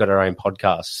 even though we've got our own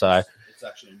podcast. So It's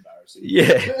actually embarrassing.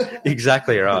 Yeah,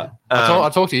 exactly right. I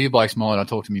talk to you blokes more than I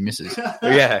talk to me missus.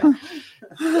 Yeah.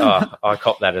 I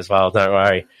cop that as well. Don't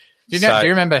worry. Do you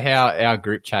remember how our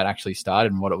group chat actually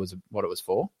started and what it was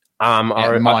for?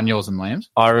 Mine, yours, and Liam's.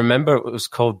 I remember it was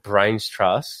called Brains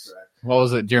Trust. What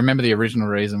was it? Do you remember the original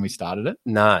reason we started it?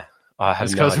 No, I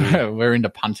have no idea. We're into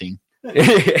punting.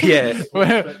 Yeah.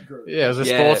 It was a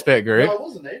sports bet group. No, I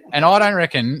wasn't even. And I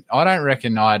don't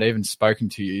reckon I'd even spoken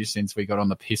to you since we got on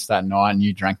the piss that night and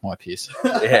you drank my piss.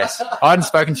 Yes. I hadn't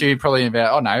spoken to you probably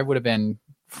about, it would have been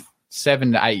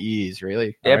 7 to 8 years,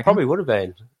 really. Yeah, it probably would have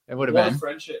been. It would have What a been.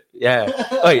 friendship. Yeah.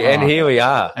 Oh, and here we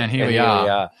are. And here we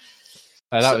are.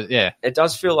 So that was, yeah. It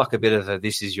does feel like a bit of a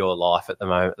 "this is your life" at the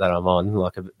moment that I'm on,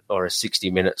 or a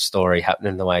 60-minute story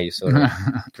happening the way you sort of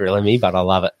grilling me, but I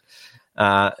love it.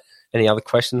 Any other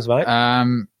questions, mate?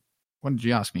 What did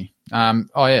you ask me?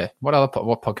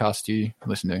 What podcasts do you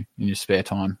listen to in your spare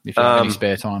time, if you have any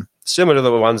spare time? Similar to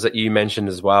the ones that you mentioned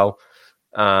as well.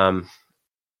 And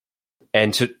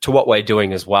to what we're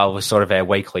doing as well with sort of our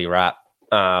weekly wrap.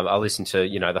 I listen to,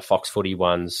 the Fox Footy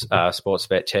ones,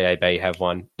 Sportsbet, TAB have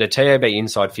one. The TAB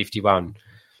Inside 51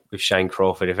 with Shane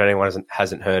Crawford. If anyone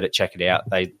hasn't heard it, check it out.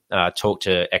 They talk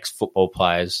to ex-football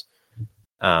players.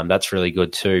 That's really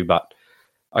good too. But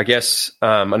I guess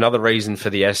another reason for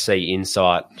the SC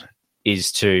Insight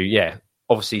is to,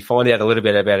 obviously find out a little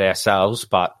bit about ourselves,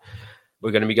 but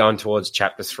we're going to be going towards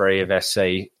Chapter 3 of SC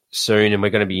soon, and we're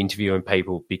going to be interviewing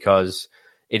people because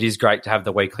it is great to have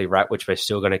the weekly wrap, which we're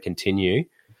still going to continue,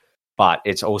 but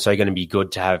it's also going to be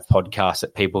good to have podcasts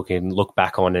that people can look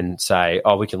back on and say,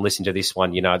 oh, we can listen to this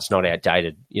one. It's not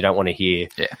outdated. You don't want to hear,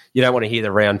 you don't want to hear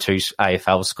the round 2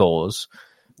 AFL scores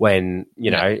when,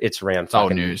 it's round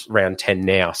 10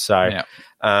 now. So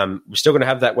we're still going to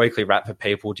have that weekly wrap for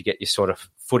people to get your sort of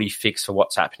footy fix for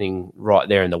what's happening right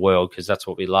there in the world, because that's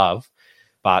what we love.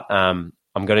 But I'm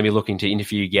going to be looking to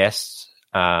interview guests.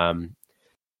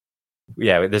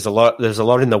 There's a lot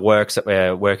in the works that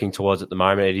we're working towards at the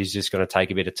moment. It is just going to take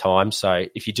a bit of time. So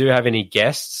if you do have any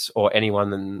guests or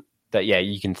anyone that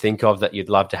you can think of that you'd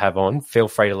love to have on, feel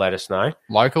free to let us know.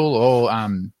 Local or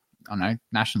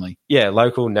nationally? Yeah,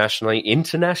 local, nationally,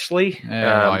 internationally.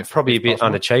 Probably a bit possible.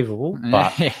 Unachievable,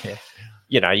 but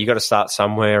you got to start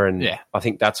somewhere, and I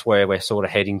think that's where we're sort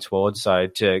of heading towards. So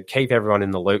to keep everyone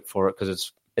in the loop for it,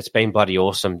 because it's been bloody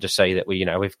awesome to see that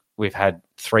we've had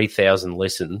 3,000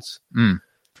 listens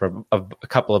from a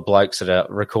couple of blokes that are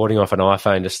recording off an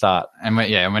iPhone to start. And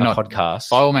we're not podcast.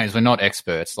 By all means, we're not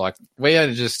experts. Like, we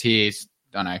are just here.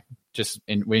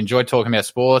 We enjoy talking about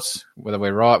sports, whether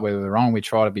we're right, whether we're wrong. We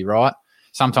try to be right.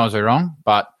 Sometimes we're wrong,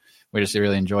 but we just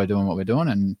really enjoy doing what we're doing,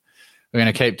 and we're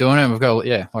going to keep doing it. We've got,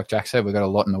 like Jack said, we've got a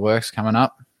lot in the works coming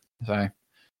up. So,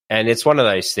 and it's one of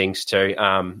those things too.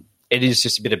 It is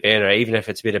just a bit of banter, even if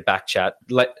it's a bit of back chat.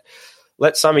 Let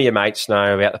some of your mates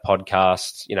know about the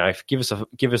podcast.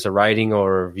 Give us a rating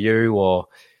or a review, or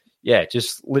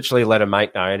just literally let a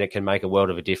mate know, and it can make a world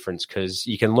of a difference, because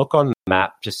you can look on the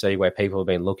map to see where people have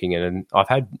been looking, and I've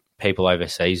had people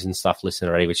overseas and stuff listen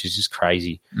already, which is just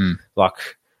crazy.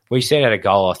 Like, we set out a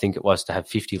goal, I think it was, to have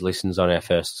 50 listens on our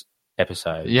first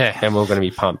episode. Yeah, and we're going to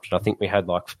be pumped. And I think we had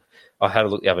I had a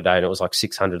look the other day, and it was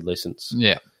 600 listens.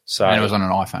 Yeah. So, and it was on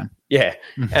an iPhone. Yeah,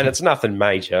 and it's nothing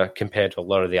major compared to a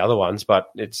lot of the other ones, but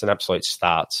it's an absolute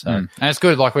start. So. And it's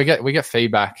good. Like, we get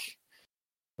feedback.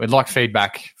 We'd like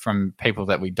feedback from people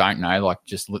that we don't know, like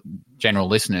just general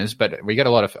listeners. But I get a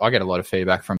lot of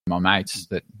feedback from my mates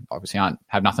that obviously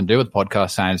have nothing to do with the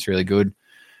podcast, saying it's really good.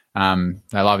 They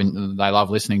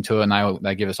love listening to it, and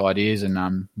they give us ideas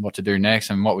and what to do next,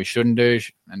 and what we shouldn't do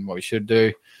and what we should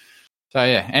do. So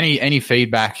any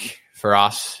feedback for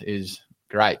us is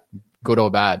great, good or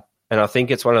bad. And I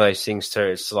think it's one of those things too.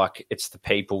 It's it's the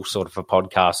people sort of a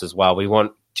podcast as well. We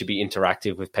want to be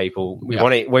interactive with people. We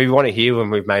want to hear when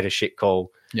we've made a shit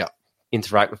call. Yeah,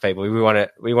 interact with people. We want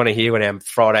to hear when our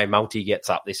Friday multi gets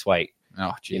up this week.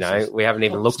 Oh, Jesus. We haven't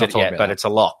even looked at it yet, but it's a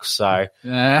lock. So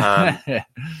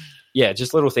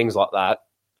just little things like that.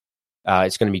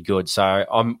 It's going to be good. So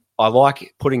I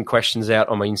like putting questions out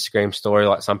on my Instagram story,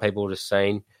 like some people have just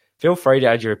seen. Feel free to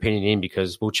add your opinion in,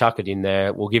 because we'll chuck it in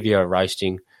there. We'll give you a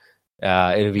roasting.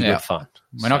 It'll be good fun.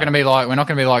 We're not going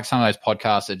to be like some of those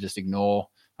podcasts that just ignore.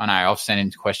 I know I've sent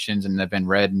in questions and they've been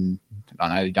read, and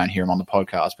I know you don't hear them on the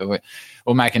podcast, but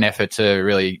we'll make an effort to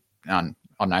really, I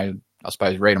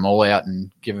suppose, read them all out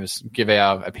and give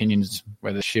our opinions,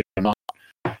 whether shit or not,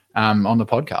 on the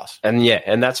podcast.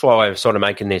 And that's why we're sort of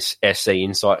making this SC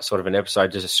Insight sort of an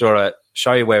episode, just to sort of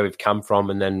show you where we've come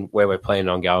from and then where we're planning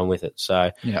on going with it.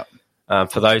 So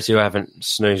for those who haven't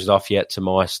snoozed off yet to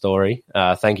my story,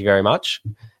 thank you very much.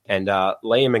 And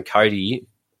Liam and Cody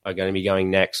are going to be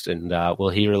going next, and we'll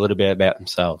hear a little bit about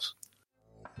themselves.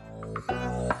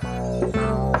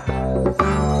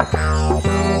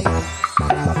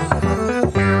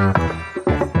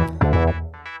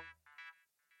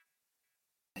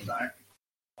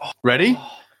 Ready?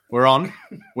 We're on.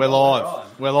 We're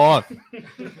live. We're live.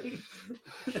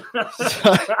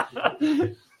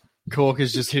 Cork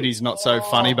has just hit his not so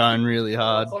funny bone really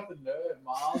hard. It's like the nerve,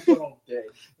 man.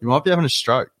 You might be having a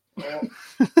stroke.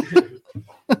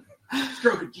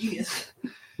 Stroke of genius.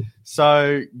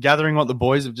 So, gathering what the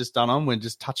boys have just done on, we're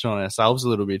just touching on ourselves a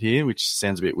little bit here, which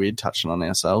sounds a bit weird, touching on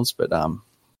ourselves, but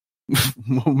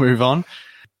we'll move on.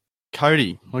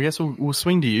 Cody, I guess we'll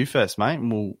swing to you first, mate,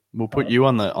 and we'll put you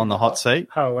on the hot seat.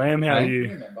 Hello, Liam. How are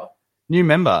you? New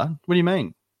member? What do you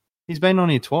mean? He's been on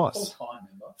here twice.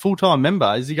 Full-time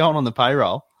member. Is he going on the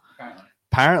payroll?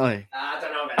 Apparently. I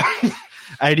don't know about that.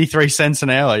 83 cents an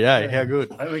hour. Yeah, how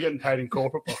good. I think we're getting paid in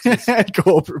corporate boxes.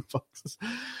 Corporate boxes.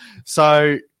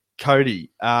 So, Cody,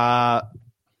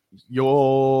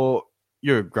 you're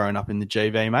grown up in the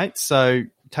GV, mate. So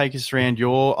take us around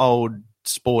your old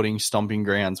sporting stomping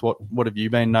grounds. What have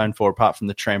you been known for apart from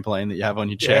the trampoline that you have on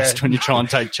your chest when you try and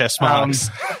take chest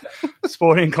marks?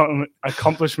 Sporting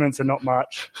accomplishments are not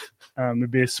much.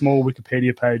 It'd be a small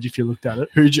Wikipedia page if you looked at it.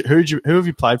 Who have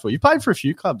you played for? You played for a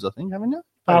few clubs, I think, haven't you?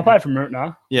 I played for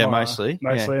Mootna. Yeah, mostly.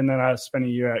 Mostly, and then I spent a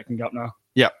year at Kingupna.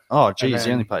 Yeah. Oh, geez,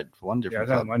 you only played for one different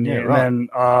club. One year. Right. And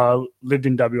then I lived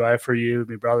in WA for a year with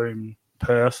my brother in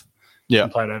Perth. Yeah.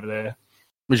 And played over there.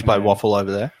 Would you play waffle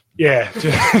over there? Yeah.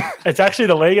 It's actually,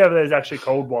 the league over there is actually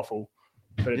called Waffle.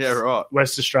 But it's right.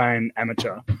 West Australian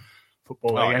Amateur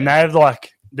Football League. Oh, and they have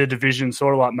like the division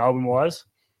sort of like Melbourne was.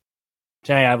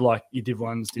 So they have like your Div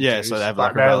 1s, Div 2s. So they have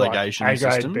like a relegation like A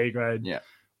grade, system. B grade, yeah,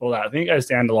 all that. I think it goes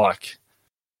down to like,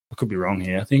 I could be wrong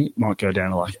here. I think it might go down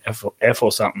to like F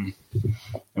or something.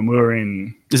 And we were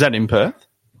in... Is that in Perth?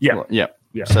 Yeah. Yeah.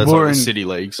 Yeah. So it's we're like in a city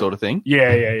league sort of thing?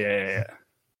 Yeah.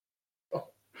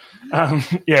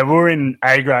 We were in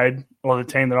A grade. Well, the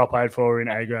team that I played for were in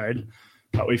A grade.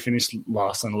 But we finished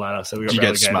last on the ladder, so we got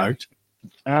relegated. Did you get smoked?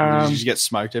 Did you get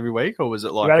smoked every week, or was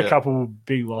it like... We had a couple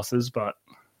big losses, but...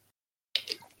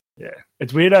 Yeah.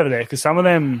 It's weird over there, because some of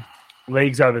them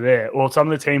leagues over there, or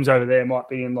some of the teams over there might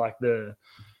be in like the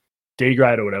D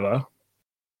grade or whatever.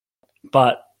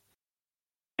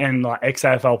 And like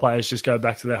ex-AFL players just go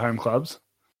back to their home clubs.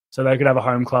 So they could have a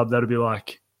home club that would be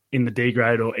like in the D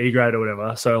grade or E grade or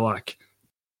whatever. So like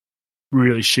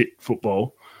really shit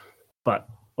football. But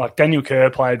like Daniel Kerr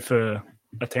played for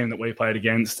a team that we played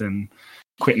against, and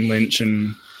Quinton Lynch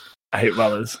and a heap of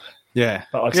others. Yeah.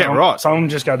 But like some of them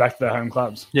just go back to their home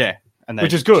clubs. Yeah. And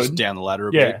which is good. Just down the ladder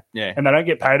a bit. Yeah. And they don't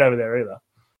get paid over there either.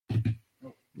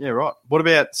 Yeah, right. What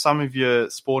about some of your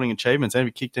sporting achievements? Have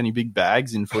you kicked any big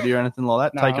bags in footy or anything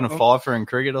like that? No. Taken a fiver in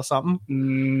cricket or something?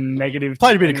 Negative.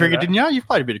 Played a bit of cricket, didn't you? You've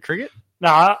played a bit of cricket?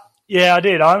 Nah, yeah, I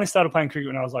did. I only started playing cricket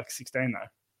when I was like 16 though.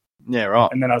 Yeah, right.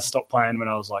 And then I stopped playing when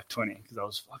I was like 20 because I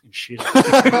was fucking shit.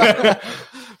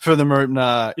 For the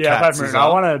Mootna Yeah, Cats, I played Mootna. I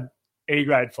won a E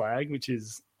grade flag, which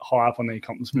is high up on the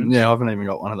accomplishments. Yeah, I haven't even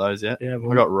got one of those yet. Yeah,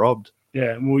 I got robbed.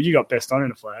 Yeah, well, you got best on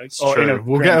in a flag. It's true.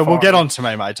 We'll get on to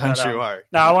me, mate. Don't you worry.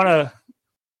 No, I won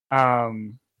a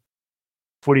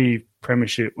footy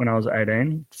premiership when I was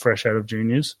 18, fresh out of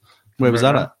juniors. Where was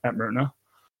that at? At Mootna.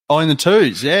 Oh, in the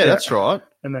twos. Yeah, that's right.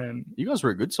 And then you guys were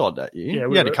a good side that year. Yeah,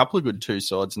 we had a couple of good two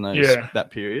sides in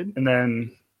that period. And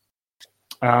then,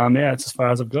 it's as far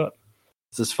as I've got.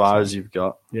 It's as far as you've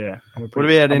got. Yeah. What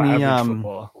about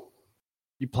any?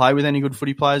 You play with any good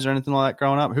footy players or anything like that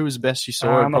growing up? Who was the best you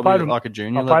saw? Probably like a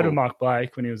junior. I played with Mark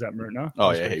Blake when he was at Mootna.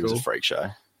 Oh yeah, he was a freak show.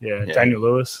 Yeah, Daniel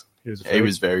Lewis. He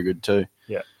was very good too.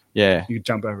 Yeah. Yeah. You could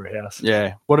jump over a house.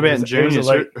 Yeah. What about in juniors?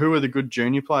 Who were the good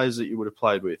junior players that you would have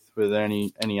played with? Were there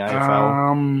any AFL?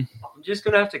 I'm just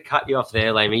going to have to cut you off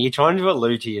there, Liam. You're trying to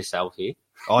allude to yourself here.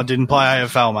 I didn't play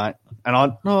AFL, mate.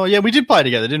 And we did play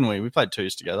together, didn't we? We played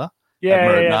twos together.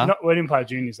 Yeah. We didn't play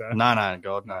juniors though. No,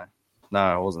 God, no. No,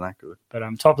 I wasn't that good. But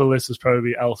top of the list was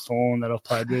probably Al Thorne that I've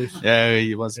played with. Yeah,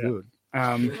 he was good.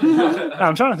 I'm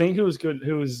trying to think who was good.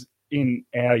 Who was in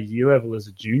our year level as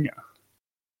a junior?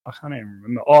 I can't even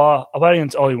remember. Oh, I played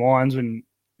against Ollie Wines when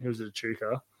he was at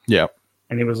Echuca. Yeah.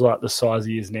 And he was like the size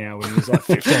he is now when he was like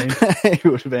 15. He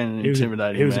would have been an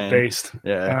intimidating He was man. a beast.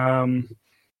 Yeah. I'm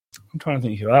trying to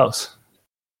think who else.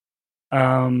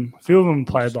 A few of them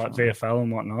played like VFL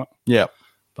and whatnot. Yeah.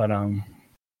 But I've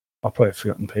probably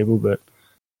forgotten people, but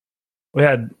we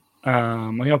had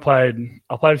I played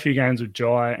a few games with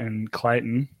Jai and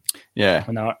Clayton. Yeah.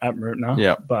 When they were at Mootna.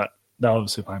 Yeah. But they were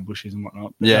obviously playing bushies and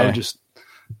whatnot. But yeah. They were just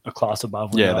a class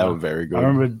above. Yeah, they were very good. I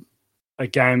remember a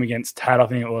game against Tad, I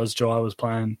think it was, Jai was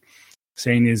playing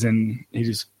seniors and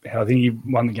I think he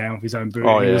won the game off his own boot.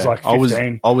 Oh, yeah. He was like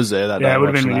 15. I was there that day. Yeah, it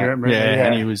would have been when you were at Mootna. Yeah,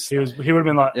 and he would have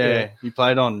been like... Yeah, he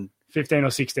played on... 15 or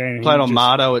 16. He played on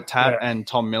Mardo at Tat and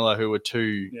Tom Miller, who were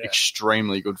two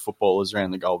extremely good footballers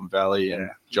around the Golden Valley. And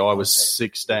Jai was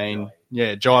 16.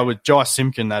 Yeah, Jai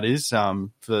Simpkin, that is,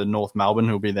 for North Melbourne,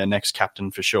 who'll be their next captain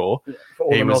for sure. Yeah, for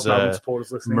all He the was North Melbourne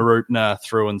supporters listening. Marupna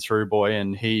through and through boy,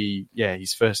 and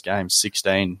his first game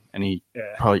 16, and he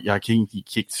probably he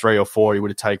kicked 3 or 4. He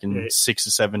would have taken 6 or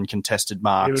 7 contested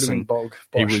marks. He would have been bog.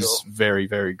 He was very,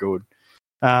 very good.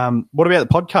 What about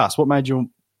the podcast? What made you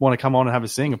want to come on and have a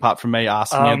sing, apart from me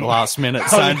asking you at the last minute,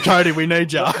 saying, Cody, we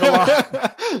need you?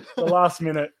 The last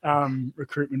minute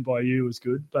recruitment by you was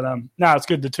good. But no, it's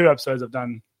good. The 2 episodes I've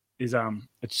done is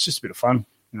it's just a bit of fun,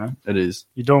 you know. It is.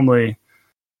 You normally,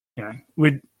 you know,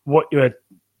 with what you're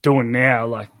doing now,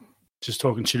 like just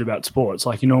talking shit about sports,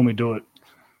 like you normally do it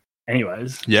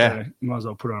anyways. Yeah. So you might as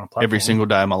well put it on a platform. Every single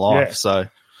day of my life.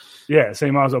 Yeah. So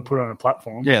you might as well put it on a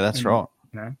platform. Yeah, that's right.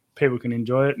 You know, people can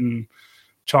enjoy it and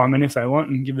chime in if they want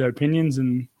and give their opinions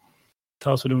and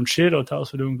tell us we're doing shit or tell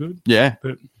us we're doing good. Yeah.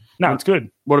 But no, it's good.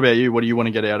 What about you? What do you want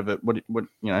to get out of it? What you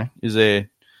know, is there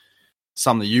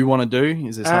something you want to do?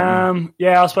 Is there something?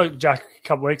 Yeah, I spoke to Jack a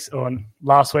couple of weeks or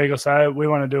last week or so. We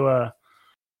want to do a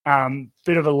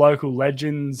bit of a local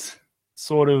legends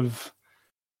sort of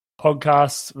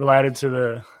podcast related to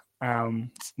the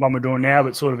one we're doing now,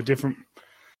 but sort of a different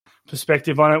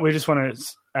perspective on it. We just want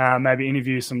to maybe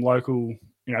interview some local,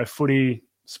 you know, footy,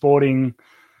 sporting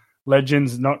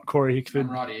legends, not Corey Hickford,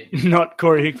 not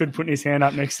Corey Hickford putting his hand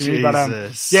up next to me, but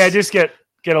yeah, just get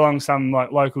along some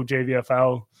like local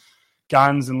GVFL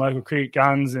guns and local cricket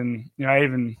guns, and you know,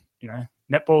 even you know,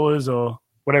 netballers or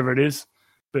whatever it is,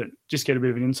 but just get a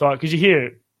bit of an insight, because you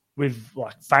hear with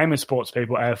like famous sports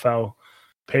people, AFL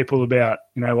people, about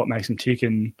you know what makes them tick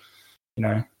and you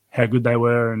know how good they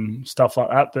were and stuff like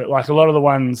that, but like a lot of the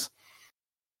ones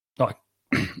like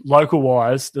local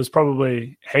wise, there's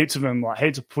probably heaps of them, like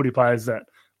heaps of footy players that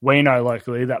we know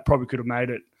locally that probably could have made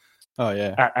it. Oh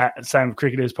yeah. At same with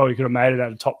cricketers probably could have made it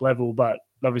at a top level, but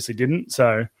obviously didn't.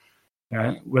 So, you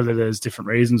know, whether there's different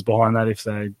reasons behind that, if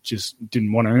they just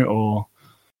didn't want to, or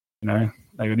you know,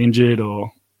 they got injured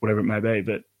or whatever it may be.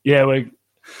 But yeah, we're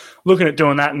looking at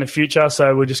doing that in the future.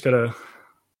 So we just got to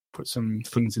put some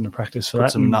things into practice for that.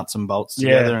 Put some nuts and bolts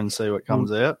together and see what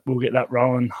comes out. We'll get that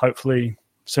rolling hopefully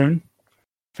soon.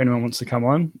 If anyone wants to come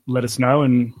on, let us know.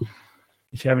 And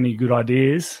if you have any good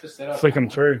ideas, flick them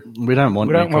through. We don't want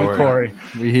Corey.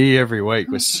 We hear you every week.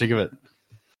 We're sick of it.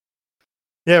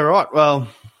 Yeah, right. Well,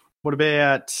 what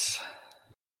about, do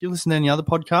you listen to any other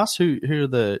podcasts? Who are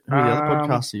the other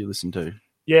podcasts that you listen to?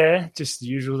 Yeah, just the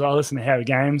usual. I listen to How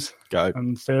Games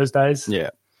on Thursdays. Yeah,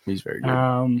 he's very good.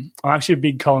 I'm actually a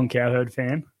big Colin Cowherd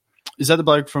fan. Is that the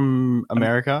bloke from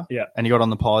America? Yeah. And he got on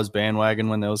the Pies bandwagon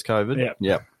when there was COVID?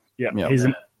 Yeah. Yeah. He's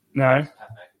no. Oh,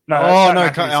 no. I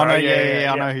know.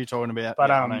 Yeah. I know who you're talking about. But,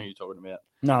 I know who you're talking about.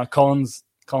 No, Colin's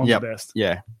the best.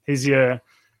 Yeah. He's your...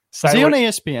 Is he on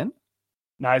ESPN?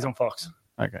 No, he's on Fox.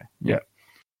 Okay. Yeah.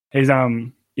 He's,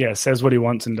 says what he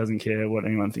wants and doesn't care what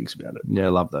anyone thinks about it. Yeah, I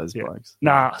love those blokes.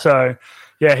 Nah, so,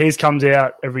 yeah, he comes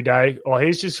out every day. Or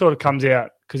he's just sort of comes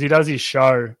out because he does his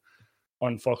show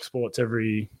on Fox Sports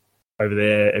every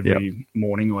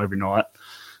morning or every night.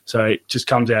 So it just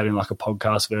comes out in like a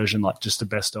podcast version, like just the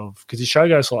best of, because his show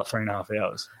goes for like 3.5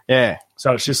 hours. Yeah.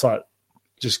 So it's just like,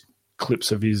 just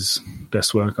clips of his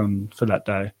best work for that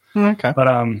day. Okay. But,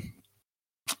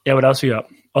 yeah, what else we got?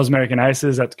 Oz American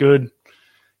Aces, that's good.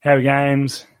 How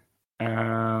Games.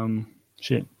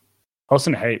 Shit. I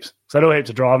listen to heaps. So I do heaps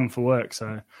of driving for work.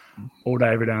 So all day,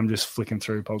 every day, I'm just flicking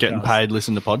through podcasts. Getting paid,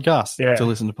 listen to podcasts. Yeah. To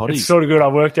listen to podcasts. It's sort of good. I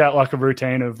worked out like a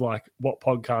routine of like what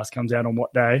podcast comes out on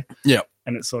what day. Yeah.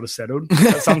 And it's sort of settled.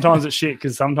 But sometimes it's shit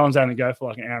because sometimes I only go for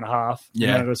like an hour and a half. Yeah.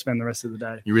 And then I've got to spend the rest of the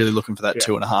day. You're really looking for that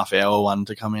 2.5 hour one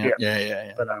to come out.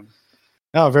 Yeah. But,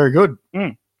 oh, very good.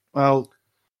 Well,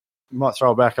 you might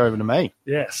throw it back over to me.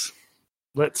 Yes.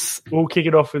 We'll kick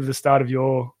it off with the start of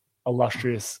your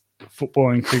illustrious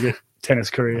football and cricket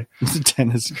tennis career.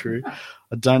 Tennis career.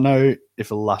 I don't know if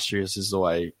illustrious is the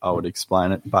way I would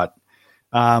explain it, but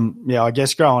I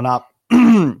guess growing up,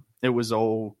 it was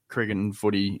all cricket and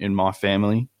footy in my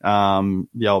family.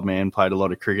 The old man played a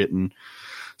lot of cricket and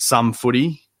some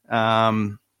footy.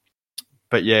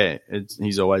 But yeah,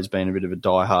 he's always been a bit of a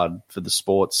diehard for the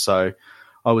sports. So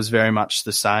I was very much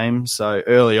the same. So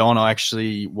early on, I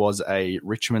actually was a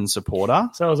Richmond supporter.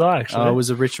 So was I, actually. I was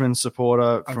a Richmond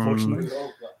supporter. Unfortunately.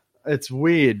 It's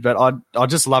weird, but I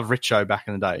just love Richo back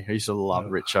in the day. I used to love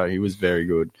Richo. He was very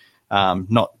good.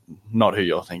 Not who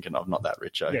you're thinking of, not that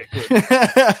Richo. Yeah,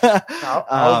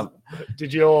 good.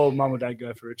 Did your mum or dad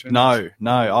go for Richmond? No.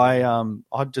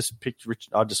 I just picked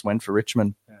I just went for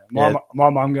Richmond. Yeah. My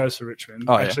mum goes for Richmond.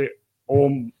 Oh, actually,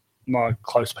 all my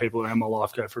close people around my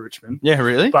life go for Richmond. Yeah,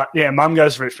 really? But yeah, mum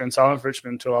goes for Richmond. So I went for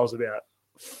Richmond until I was about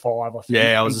 5, I think.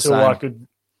 Yeah, I was until the same. I could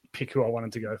pick who I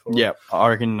wanted to go for. Yeah, I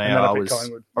reckon And then now I picked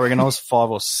Collingwood. I reckon I was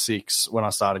 5 or 6 when I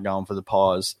started going for the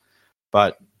Pies.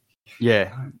 But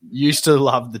yeah, used to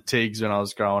love the Tigs when I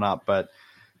was growing up. But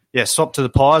yeah, swapped to the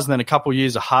Pies, and then a couple of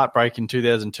years of heartbreak in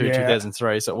 2002,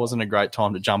 2003. So it wasn't a great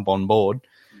time to jump on board.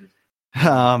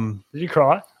 Did you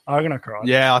cry? I reckon I cried.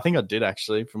 Yeah, I think I did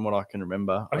actually, from what I can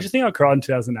remember. I just think I cried in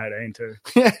 2018 too.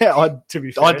 Yeah, To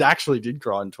be fair. I actually did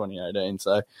cry in 2018.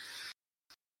 So,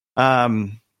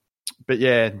 but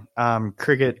yeah,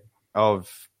 cricket.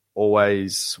 I've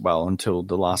always, well, until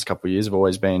the last couple of years, I've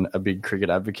always been a big cricket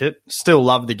advocate. Still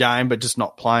love the game, but just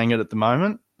not playing it at the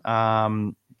moment.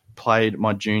 Played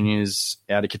my juniors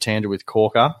out of Katandra with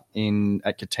Corker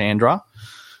at Katandra.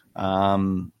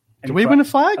 Did we win a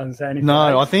flag?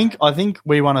 No, I think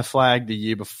we won a flag the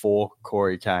year before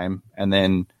Corey came, and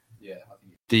then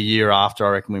the year after, I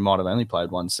reckon we might have only played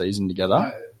one season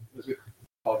together.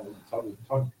 Todd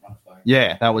won a flag.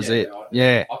 Yeah, that was it.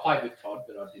 Yeah. I played with Todd,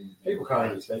 but I didn't. People can't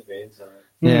really speak, man. So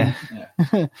Yeah.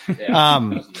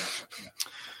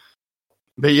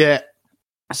 But yeah,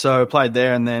 so I played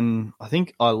there, and then I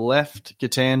think I left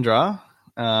Katandra,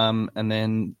 and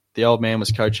then the old man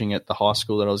was coaching at the high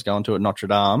school that I was going to at Notre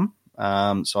Dame.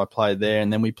 So I played there,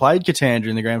 and then we played Katandra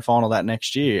in the grand final that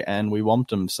next year, and we whomped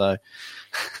them. So,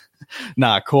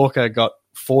 Corker got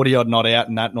 40-odd not out,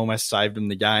 and that almost saved them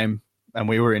the game. And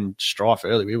we were in strife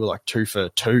early. We were like 2 for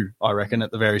 2, I reckon,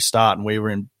 at the very start, and we were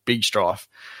in big strife.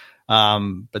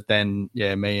 But then,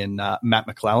 yeah, me and Matt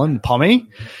McClellan, Pommy,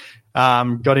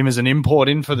 got him as an import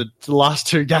in for the last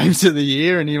 2 games of the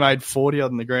year, and he made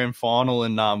 40-odd in the grand final,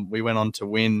 and we went on to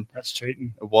win. That's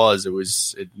cheating. It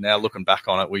was. Now looking back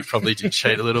on it, we probably did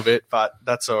cheat a little bit, but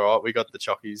that's all right. We got the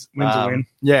chockies. Win's a win.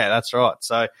 Yeah, that's right.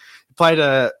 So played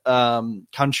a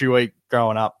country week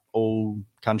growing up. All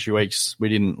country weeks, we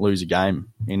didn't lose a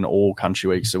game in all country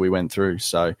weeks that we went through.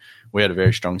 So we had a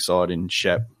very strong side in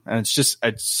Shep. And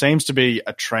it seems to be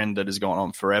a trend that has gone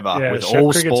on forever with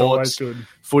all sports.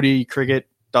 Footy, cricket,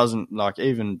 doesn't like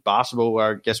even basketball,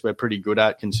 where I guess we're pretty good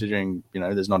at, considering,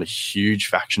 there's not a huge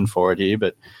faction for it here.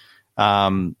 But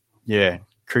yeah,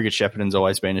 cricket Shepparton's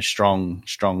always been a strong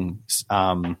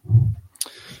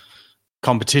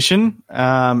competition.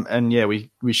 And yeah, we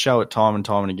show it time and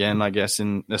time and again, I guess,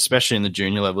 especially in the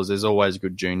junior levels. There's always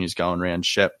good juniors going around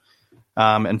Shep.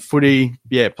 And footy,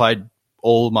 yeah, played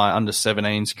all my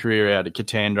under-17s career out at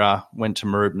Katandra, went to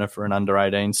Mooroopna for an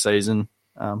under-18 season,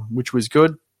 which was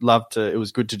good. It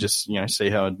was good to just, see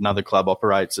how another club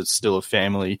operates. It's still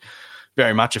very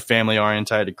much a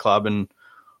family-orientated club and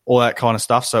all that kind of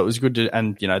stuff. So it was good to,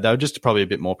 and, they were just probably a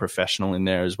bit more professional in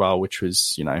there as well, which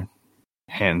was,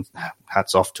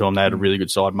 hats off to them. They had a really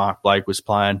good side. Mark Blake was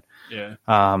playing. Yeah.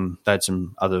 They had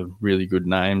some other really good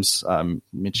names.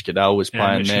 Mitch Goodell was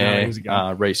playing there.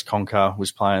 Reece Conker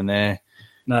was playing there.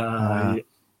 No,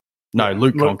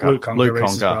 Luke Conker. Luke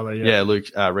Reece's Conker. brother, Yeah, Luke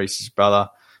Reece's brother.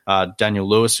 Daniel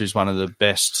Lewis, who's one of the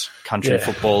best country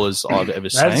footballers I've ever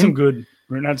seen. Had some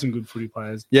good footy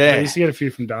players. Yeah. I used to get a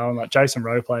few from Darwin, like Jason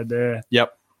Rowe played there.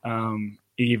 Yep. Iggy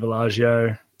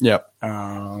Villaggio. Yep.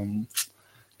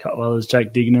 Couple others,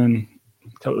 Jake Dignan.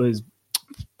 Couple of those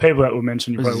people that were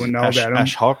mentioned, you probably wouldn't know about him.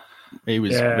 Ash Hock. He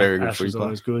was very good footy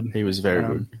player. Good. He was very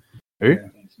good. Who?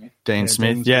 Dean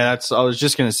Smith. Yeah, I was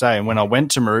just going to say, when I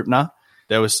went to Mooroopna,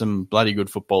 there was some bloody good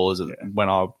footballers when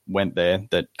I went there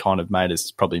that kind of made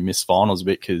us probably miss finals a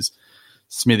bit, because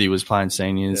Smithy was playing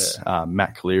seniors.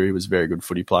 Matt Cleary was a very good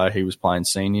footy player. He was playing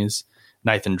seniors.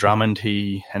 Nathan Drummond,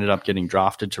 he ended up getting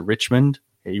drafted to Richmond.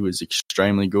 He was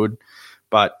extremely good.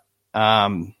 But,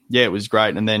 it was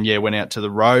great. And then, went out to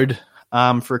the road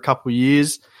for a couple of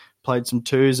years. Played some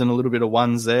 2s and a little bit of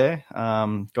 1s there.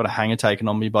 Got a hanger taken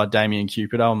on me by Damien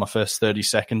Cupido in my first 30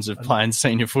 seconds of playing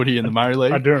senior footy in the Murray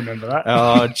League. I do remember that.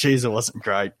 Oh, geez, it wasn't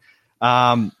great.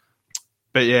 But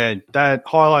yeah, that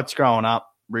highlights growing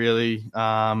up, really.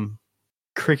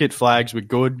 Cricket flags were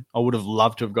good. I would have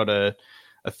loved to have got a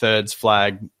thirds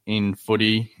flag in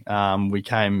footy. We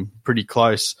came pretty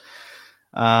close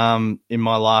in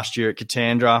my last year at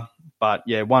Katandra. But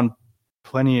yeah, won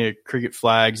plenty of cricket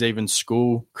flags, even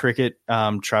school cricket,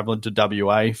 travelling to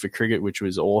WA for cricket, which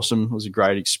was awesome. It was a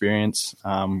great experience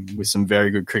with some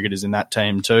very good cricketers in that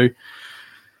team too.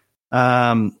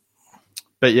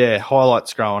 But yeah,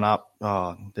 highlights growing up.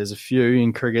 There's a few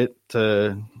in cricket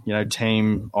to,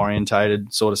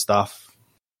 team-orientated sort of stuff.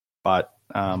 But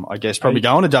I guess probably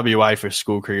going to WA for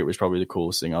school cricket was probably the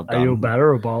coolest thing I've done. Are you a batter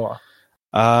or a bowler?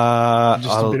 Just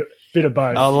a bit of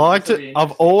both. I liked it.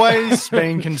 I've always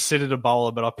been considered a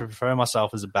bowler, but I prefer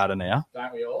myself as a batter now.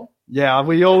 Don't we all? Yeah,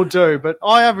 we all do. But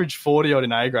I averaged 40 odd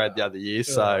in A grade the other year,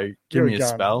 so give You're me a a gun.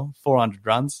 spell. 400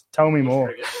 runs. Tell me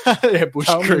more. Yeah, bush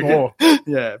Tell me cricket. more.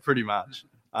 Yeah, pretty much.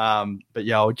 But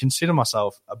yeah, I would consider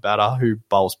myself a batter who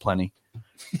bowls plenty.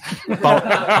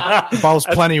 Bowls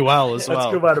plenty well as That's well.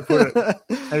 a good way to put it.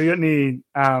 Have you got any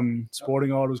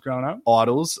sporting idols growing up?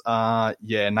 Idols,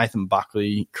 yeah, Nathan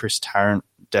Buckley, Chris Tarrant,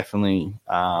 definitely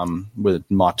were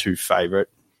my two favourite.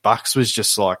 Bucks was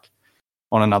just like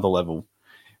on another level.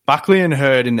 Buckley and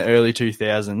Hurd in the early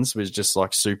 2000s was just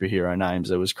like superhero names.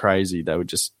 It was crazy.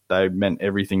 They meant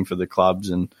everything for the clubs.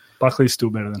 And Buckley's still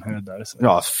better than Hurd, though. So.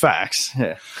 oh, facts,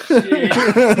 yeah.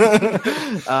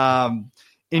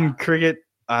 In cricket,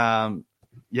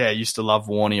 yeah, I used to love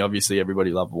Warney. Obviously,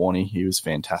 everybody loved Warney. He was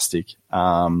fantastic.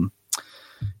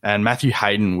 And Matthew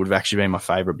Hayden would have actually been my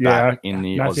favourite back in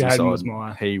the Matthew Aussie Hayden side. was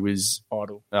my He was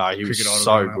idol. he was Cricket idol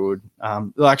so growing good.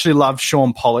 I actually loved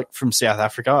Sean Pollock from South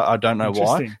Africa. I don't know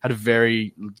why.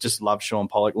 Interesting. Just loved Sean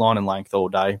Pollock, line and length all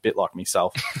day, a bit like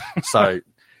myself. So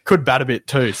could bat a bit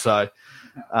too. So,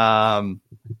 but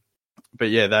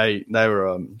yeah, they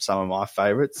were some of my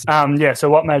favourites. Yeah.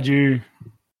 So, what made you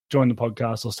join the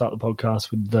podcast or start the podcast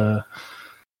with the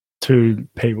two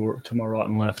people to my right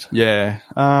and left? Yeah,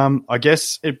 I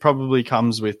guess it probably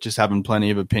comes with just having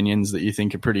plenty of opinions that you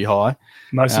think are pretty high.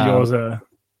 Most of yours are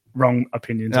wrong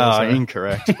opinions. Also.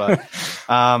 Incorrect. But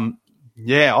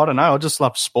yeah, I don't know. I just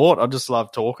love sport. I just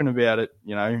love talking about it.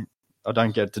 You know, I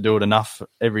don't get to do it enough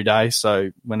every day. So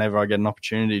whenever I get an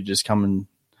opportunity to just come and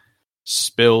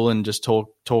spill and just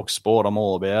talk sport, I'm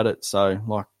all about it. So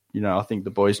like, you know, I think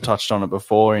the boys touched on it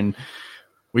before, and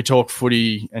we talk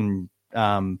footy and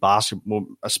basketball,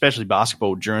 especially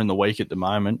basketball during the week at the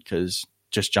moment, because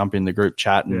just jump in the group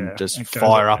chat and just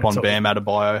fire up on Bam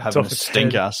Adebayo having a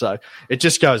stinker. So it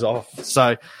just goes off.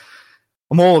 So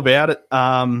I'm all about it.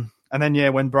 And then, yeah,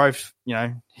 when Brof, you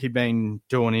know, he'd been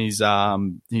doing his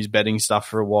betting stuff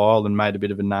for a while and made a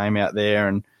bit of a name out there,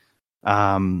 and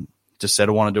just said,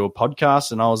 I want to do a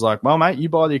podcast. And I was like, well, mate, you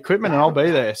buy the equipment and I'll be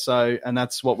there. So, and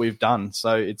that's what we've done.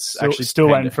 So it's still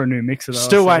waiting for a new mixer, though.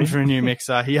 Still waiting for a new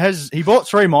mixer. He bought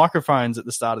 3 microphones at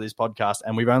the start of this podcast,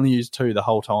 and we've only used 2 the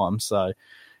whole time. So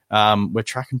we're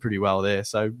tracking pretty well there.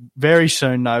 So very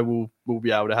soon, though, we'll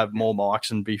be able to have more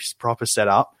mics and be proper set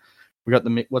up. We got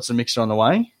what's the mixer on the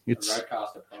way? It's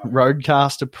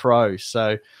Rodecaster Pro.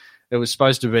 So it was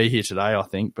supposed to be here today, I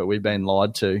think, but we've been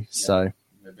lied to. Yeah, so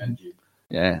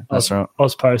yeah, that's right.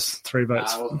 Ozpost, 3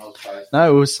 votes. No,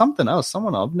 it was something else.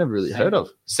 Someone I've never really heard of.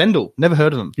 Sendel, never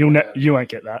heard of them. You won't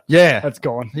get that. Yeah, that's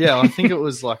gone. Yeah, I think it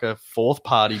was like a 4th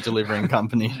party delivering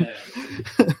company.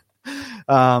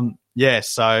 Yeah,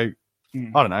 so I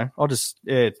don't know. I'll just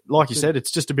like you said,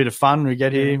 it's just a bit of fun. We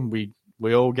get here,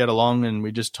 we all get along, and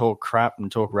we just talk crap and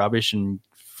talk rubbish and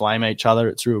flame each other.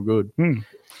 It's real good.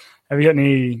 Have you got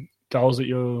any goals that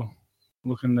you're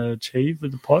looking to achieve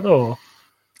with the pod, or?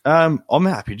 I'm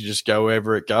happy to just go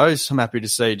wherever it goes. I'm happy to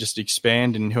see just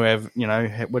expand in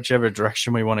whichever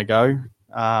direction we want to go.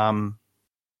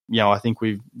 You know, I think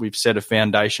we've set a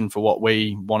foundation for what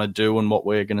we want to do and what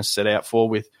we're going to set out for,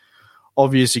 with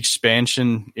obvious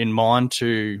expansion in mind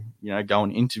to, you know, go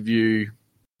and interview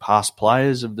past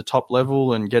players of the top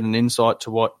level and get an insight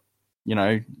to what, you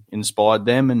know, inspired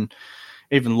them, and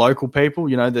even local people.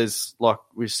 You know, there's, like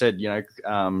we said, you know,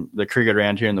 the cricket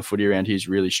around here and the footy around here is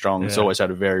really strong. Yeah. It's always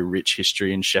had a very rich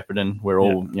history in Shepparton. We're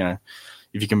all, you know,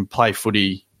 if you can play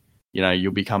footy, you know,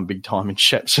 you'll become big time in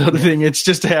Shep sort of thing. It's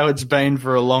just how it's been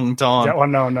for a long time. That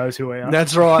one, no one knows who we are.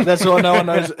 That's right. That's why no one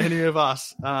knows any of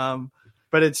us.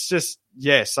 But it's just,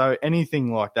 yeah, so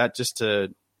anything like that, just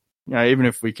to, you know, even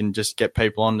if we can just get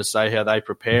people on to say how they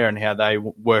prepare and how they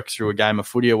work through a game of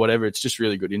footy or whatever, it's just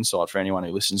really good insight for anyone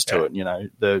who listens to it. You know,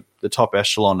 the top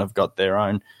echelon have got their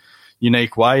own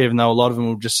unique way, even though a lot of them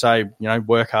will just say, you know,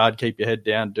 work hard, keep your head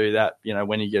down, do that. You know,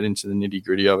 when you get into the nitty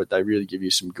gritty of it, they really give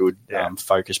you some good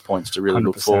focus points to really 100%.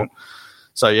 Look for.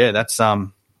 So yeah, that's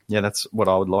what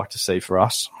I would like to see for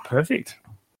us. Perfect.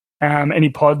 Any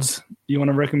pods you want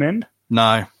to recommend?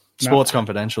 No. Sports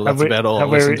Confidential. That's about all I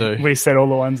listen to. We said all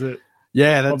the ones that.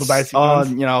 Yeah, that's all the basic ones.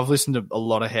 You know, I've listened to a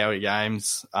lot of Howie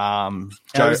Games. How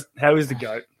is the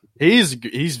GOAT?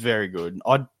 He's very good.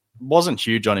 I wasn't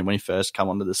huge on him when he first come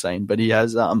onto the scene, but he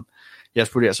has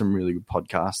put out some really good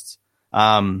podcasts.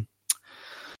 I've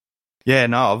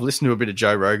listened to a bit of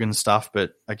Joe Rogan stuff,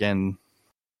 but again,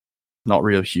 not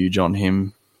real huge on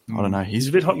him. I don't know. He's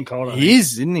a bit hot and cold. He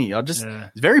is, isn't he? He's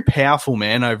a very powerful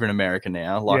man over in America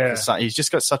now. He's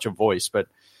just got such a voice. But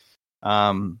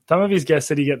some of his guests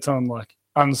that he gets on, like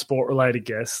unsport related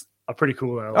guests, are pretty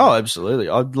cool though. Oh, absolutely.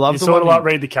 I'd love. You sort of like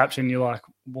read the caption. You're like,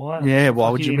 why? Yeah, why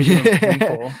would you be?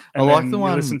 I like the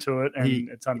one. Listen to it, and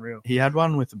it's unreal. He had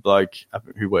one with a bloke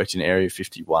who worked in Area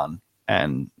 51,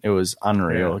 and it was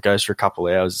unreal. Yeah. It goes for a couple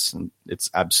of hours, and it's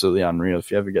absolutely unreal.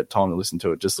 If you ever get time to listen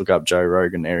to it, just look up Joe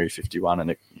Rogan Area 51,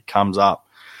 and it comes up.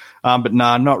 But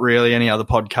no, not really any other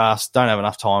podcasts. Don't have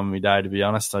enough time in my day, to be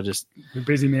honest. You're a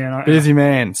busy man, aren't Busy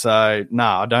man. So, no,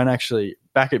 I don't actually.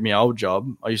 Back at my old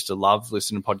job, I used to love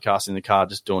listening to podcasts in the car,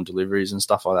 just doing deliveries and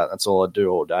stuff like that. That's all I do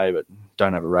all day, but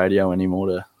don't have a radio anymore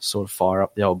to sort of fire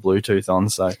up the old Bluetooth on.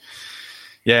 So,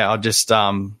 yeah, I just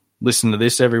listen to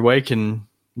this every week and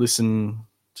listen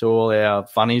to all our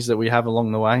funnies that we have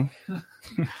along the way.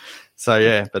 So,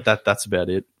 yeah, but that's about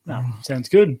it. No, sounds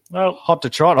good. Well, hot to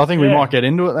trot. I think we yeah. might get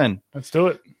into it then. Let's do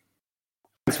it.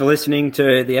 Thanks for listening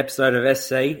to the episode of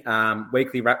SC.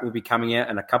 Weekly Wrap will be coming out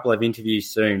and a couple of interviews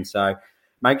soon. So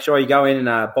make sure you go in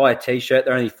and buy a T-shirt.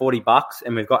 They're only $40,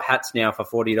 and we've got hats now for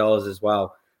 $40 as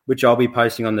well, which I'll be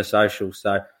posting on the socials.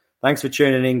 So thanks for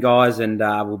tuning in, guys, and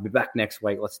we'll be back next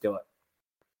week. Let's do it.